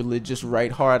conservative, religious,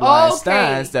 right hardline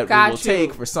stance that we will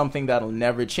take for something that'll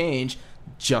never change,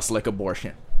 just like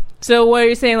abortion. So what are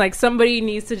you saying? Like somebody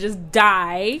needs to just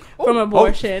die from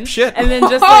abortion, shit. and then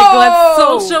just like let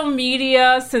social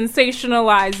media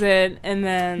sensationalize it, and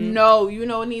then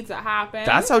it needs to happen.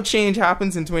 That's how change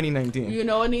happens in 2019.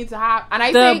 It needs to happen, and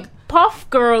I the think Puff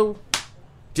Girl.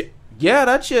 Yeah,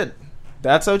 that shit.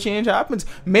 That's how change happens.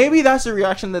 Maybe that's the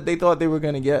reaction that they thought they were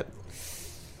gonna get.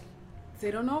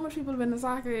 They don't know how much people have been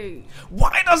inside.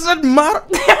 Why does it matter?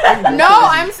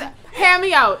 Hear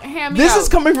me out. This is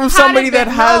coming from somebody that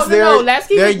has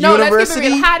their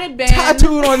university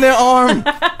tattooed on their arm.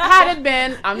 Had it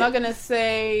been, we're not gonna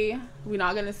say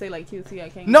like QC. I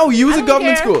can't. No, use a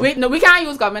government school. We can't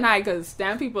use government high because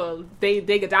damn people they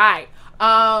could die.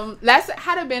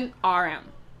 Had it been RM.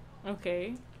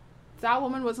 Okay. That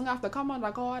woman wasn't going to have to come on the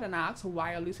court and ask,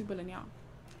 why are these people in here?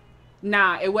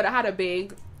 Nah, it would have had a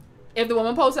big... If the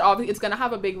woman posted, obviously, it's going to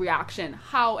have a big reaction.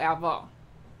 However,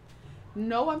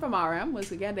 no one from RM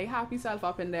was, again, they happy self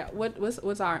up in there. What's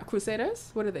RM?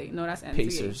 Crusaders? What are they? No, that's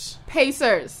NCA.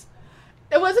 Pacers.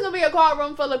 It wasn't going to be a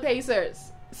courtroom full of Pacers.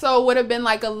 So it would have been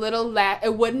like a little...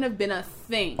 it wouldn't have been a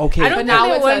thing. Okay. I don't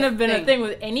think it wouldn't have been a thing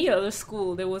with any other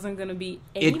school. There wasn't going to be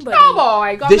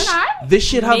anybody. This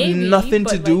should have nothing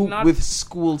to do with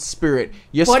school spirit.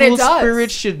 Your school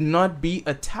spirit should not be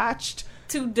attached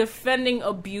to defending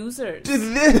abusers. To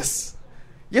this.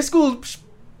 Your school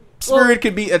spirit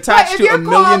could be attached to a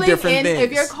million different things.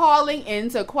 If you're calling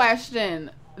into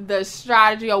question the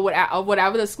strategy or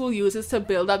whatever the school uses to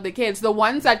build up the kids, the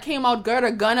ones that came out good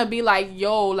are gonna be like,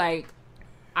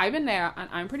 I've been there and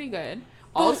I'm pretty good.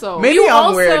 Also, maybe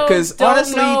I'm weird because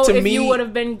honestly, to me, you would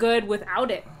have been good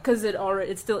without it because it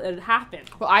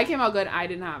happened. Well, I came out good. I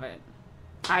didn't have it.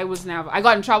 I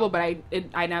got in trouble, but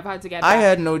I never had to get. I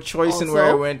had no choice in where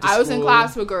I went to school. I was in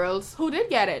class with girls who did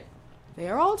get it. They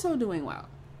are also doing well.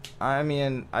 I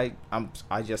mean, I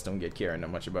just don't get caring that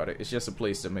much about it. It's just a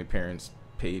place that my parents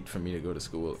paid for me to go to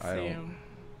school. Same.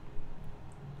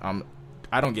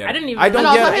 I don't get it. I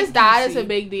don't get it. His dad is a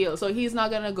big deal, so he's not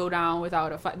gonna go down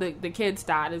without a fight. The kid's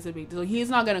dad is a big deal. So he's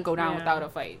not gonna go down without a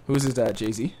fight. Who's his dad?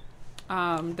 Jay-Z?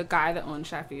 The guy that owns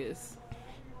Sheffy's.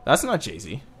 That's not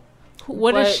Jay-Z.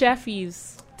 What is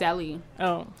Sheffy's? Delhi.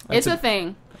 Oh. It's a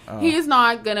thing. He's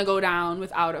not going to go down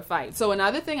without a fight. So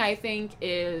another thing I think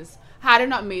is, had it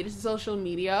not made it to social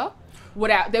media,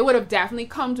 they would have definitely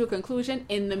come to a conclusion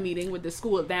in the meeting with the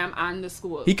school, them and the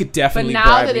school. He could definitely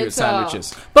bribe you with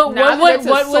sandwiches. But what would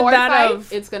that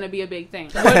have? It's going to be a big thing.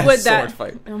 What would that?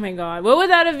 Fight. Oh my god! What would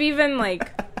that have even like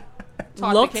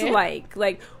looked like?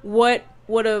 Like what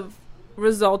would have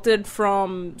resulted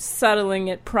from settling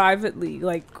it privately?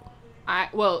 Like,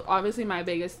 well, obviously my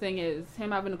biggest thing is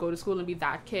him having to go to school and be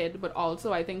that kid, but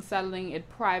also I think settling it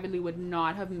privately would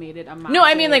not have made it a massive... No,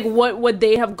 I mean, like, what would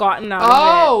they have gotten out of it?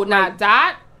 Oh, not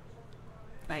that?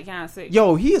 I can't say.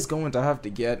 Yo, he is going to have to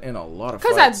get in a lot of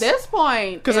fights. Because at this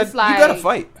point, it's like... You gotta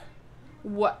fight.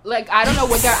 What? Like, I don't know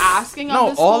what they're asking of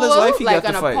the school. all his life he like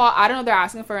got to fight. I don't know if they're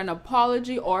asking for an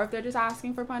apology or if they're just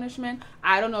asking for punishment.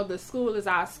 I don't know if the school is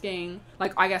asking,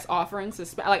 like, I guess offering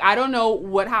like, I don't know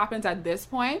what happens at this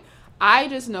point. I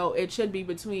just know it should be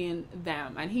between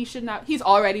them, and he should not. He's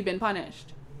already been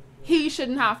punished. He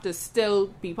shouldn't have to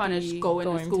still be punished going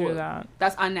to school.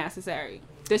 That's unnecessary.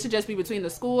 This should just be between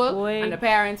the school and the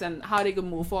parents and how they can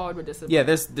move forward with this. Yeah,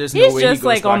 there's no way he goes just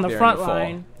like back on the there front in the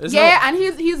line. And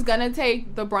he's gonna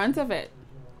take the brunt of it.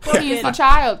 He's the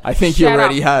child. I think he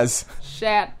already has.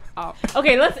 Shut up.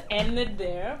 Okay, let's end it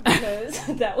there because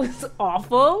that was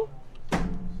awful,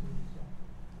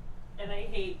 and I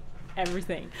hate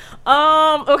everything.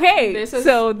 Okay, this has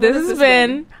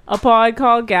been a pod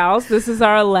called Gals. This is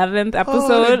our 11th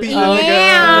episode of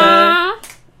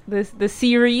the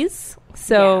series.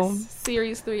 So yes,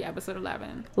 series 3, episode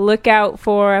 11. Look out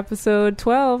for episode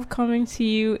 12 coming to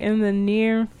you in the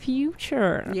near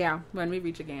future. Yeah, when we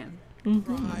reach again.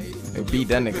 Mm-hmm. Beat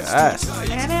that nigga ass.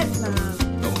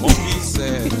 The monkey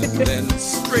said, then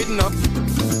straighten up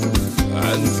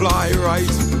and fly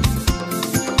right.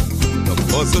 The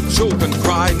buzzer choke and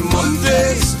cried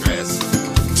Monday, stress.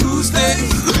 Tuesday,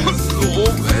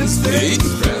 Wednesday,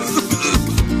 stress.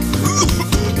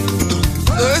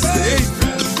 Thursday,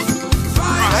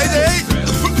 Friday,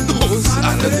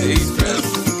 Saturday, stress.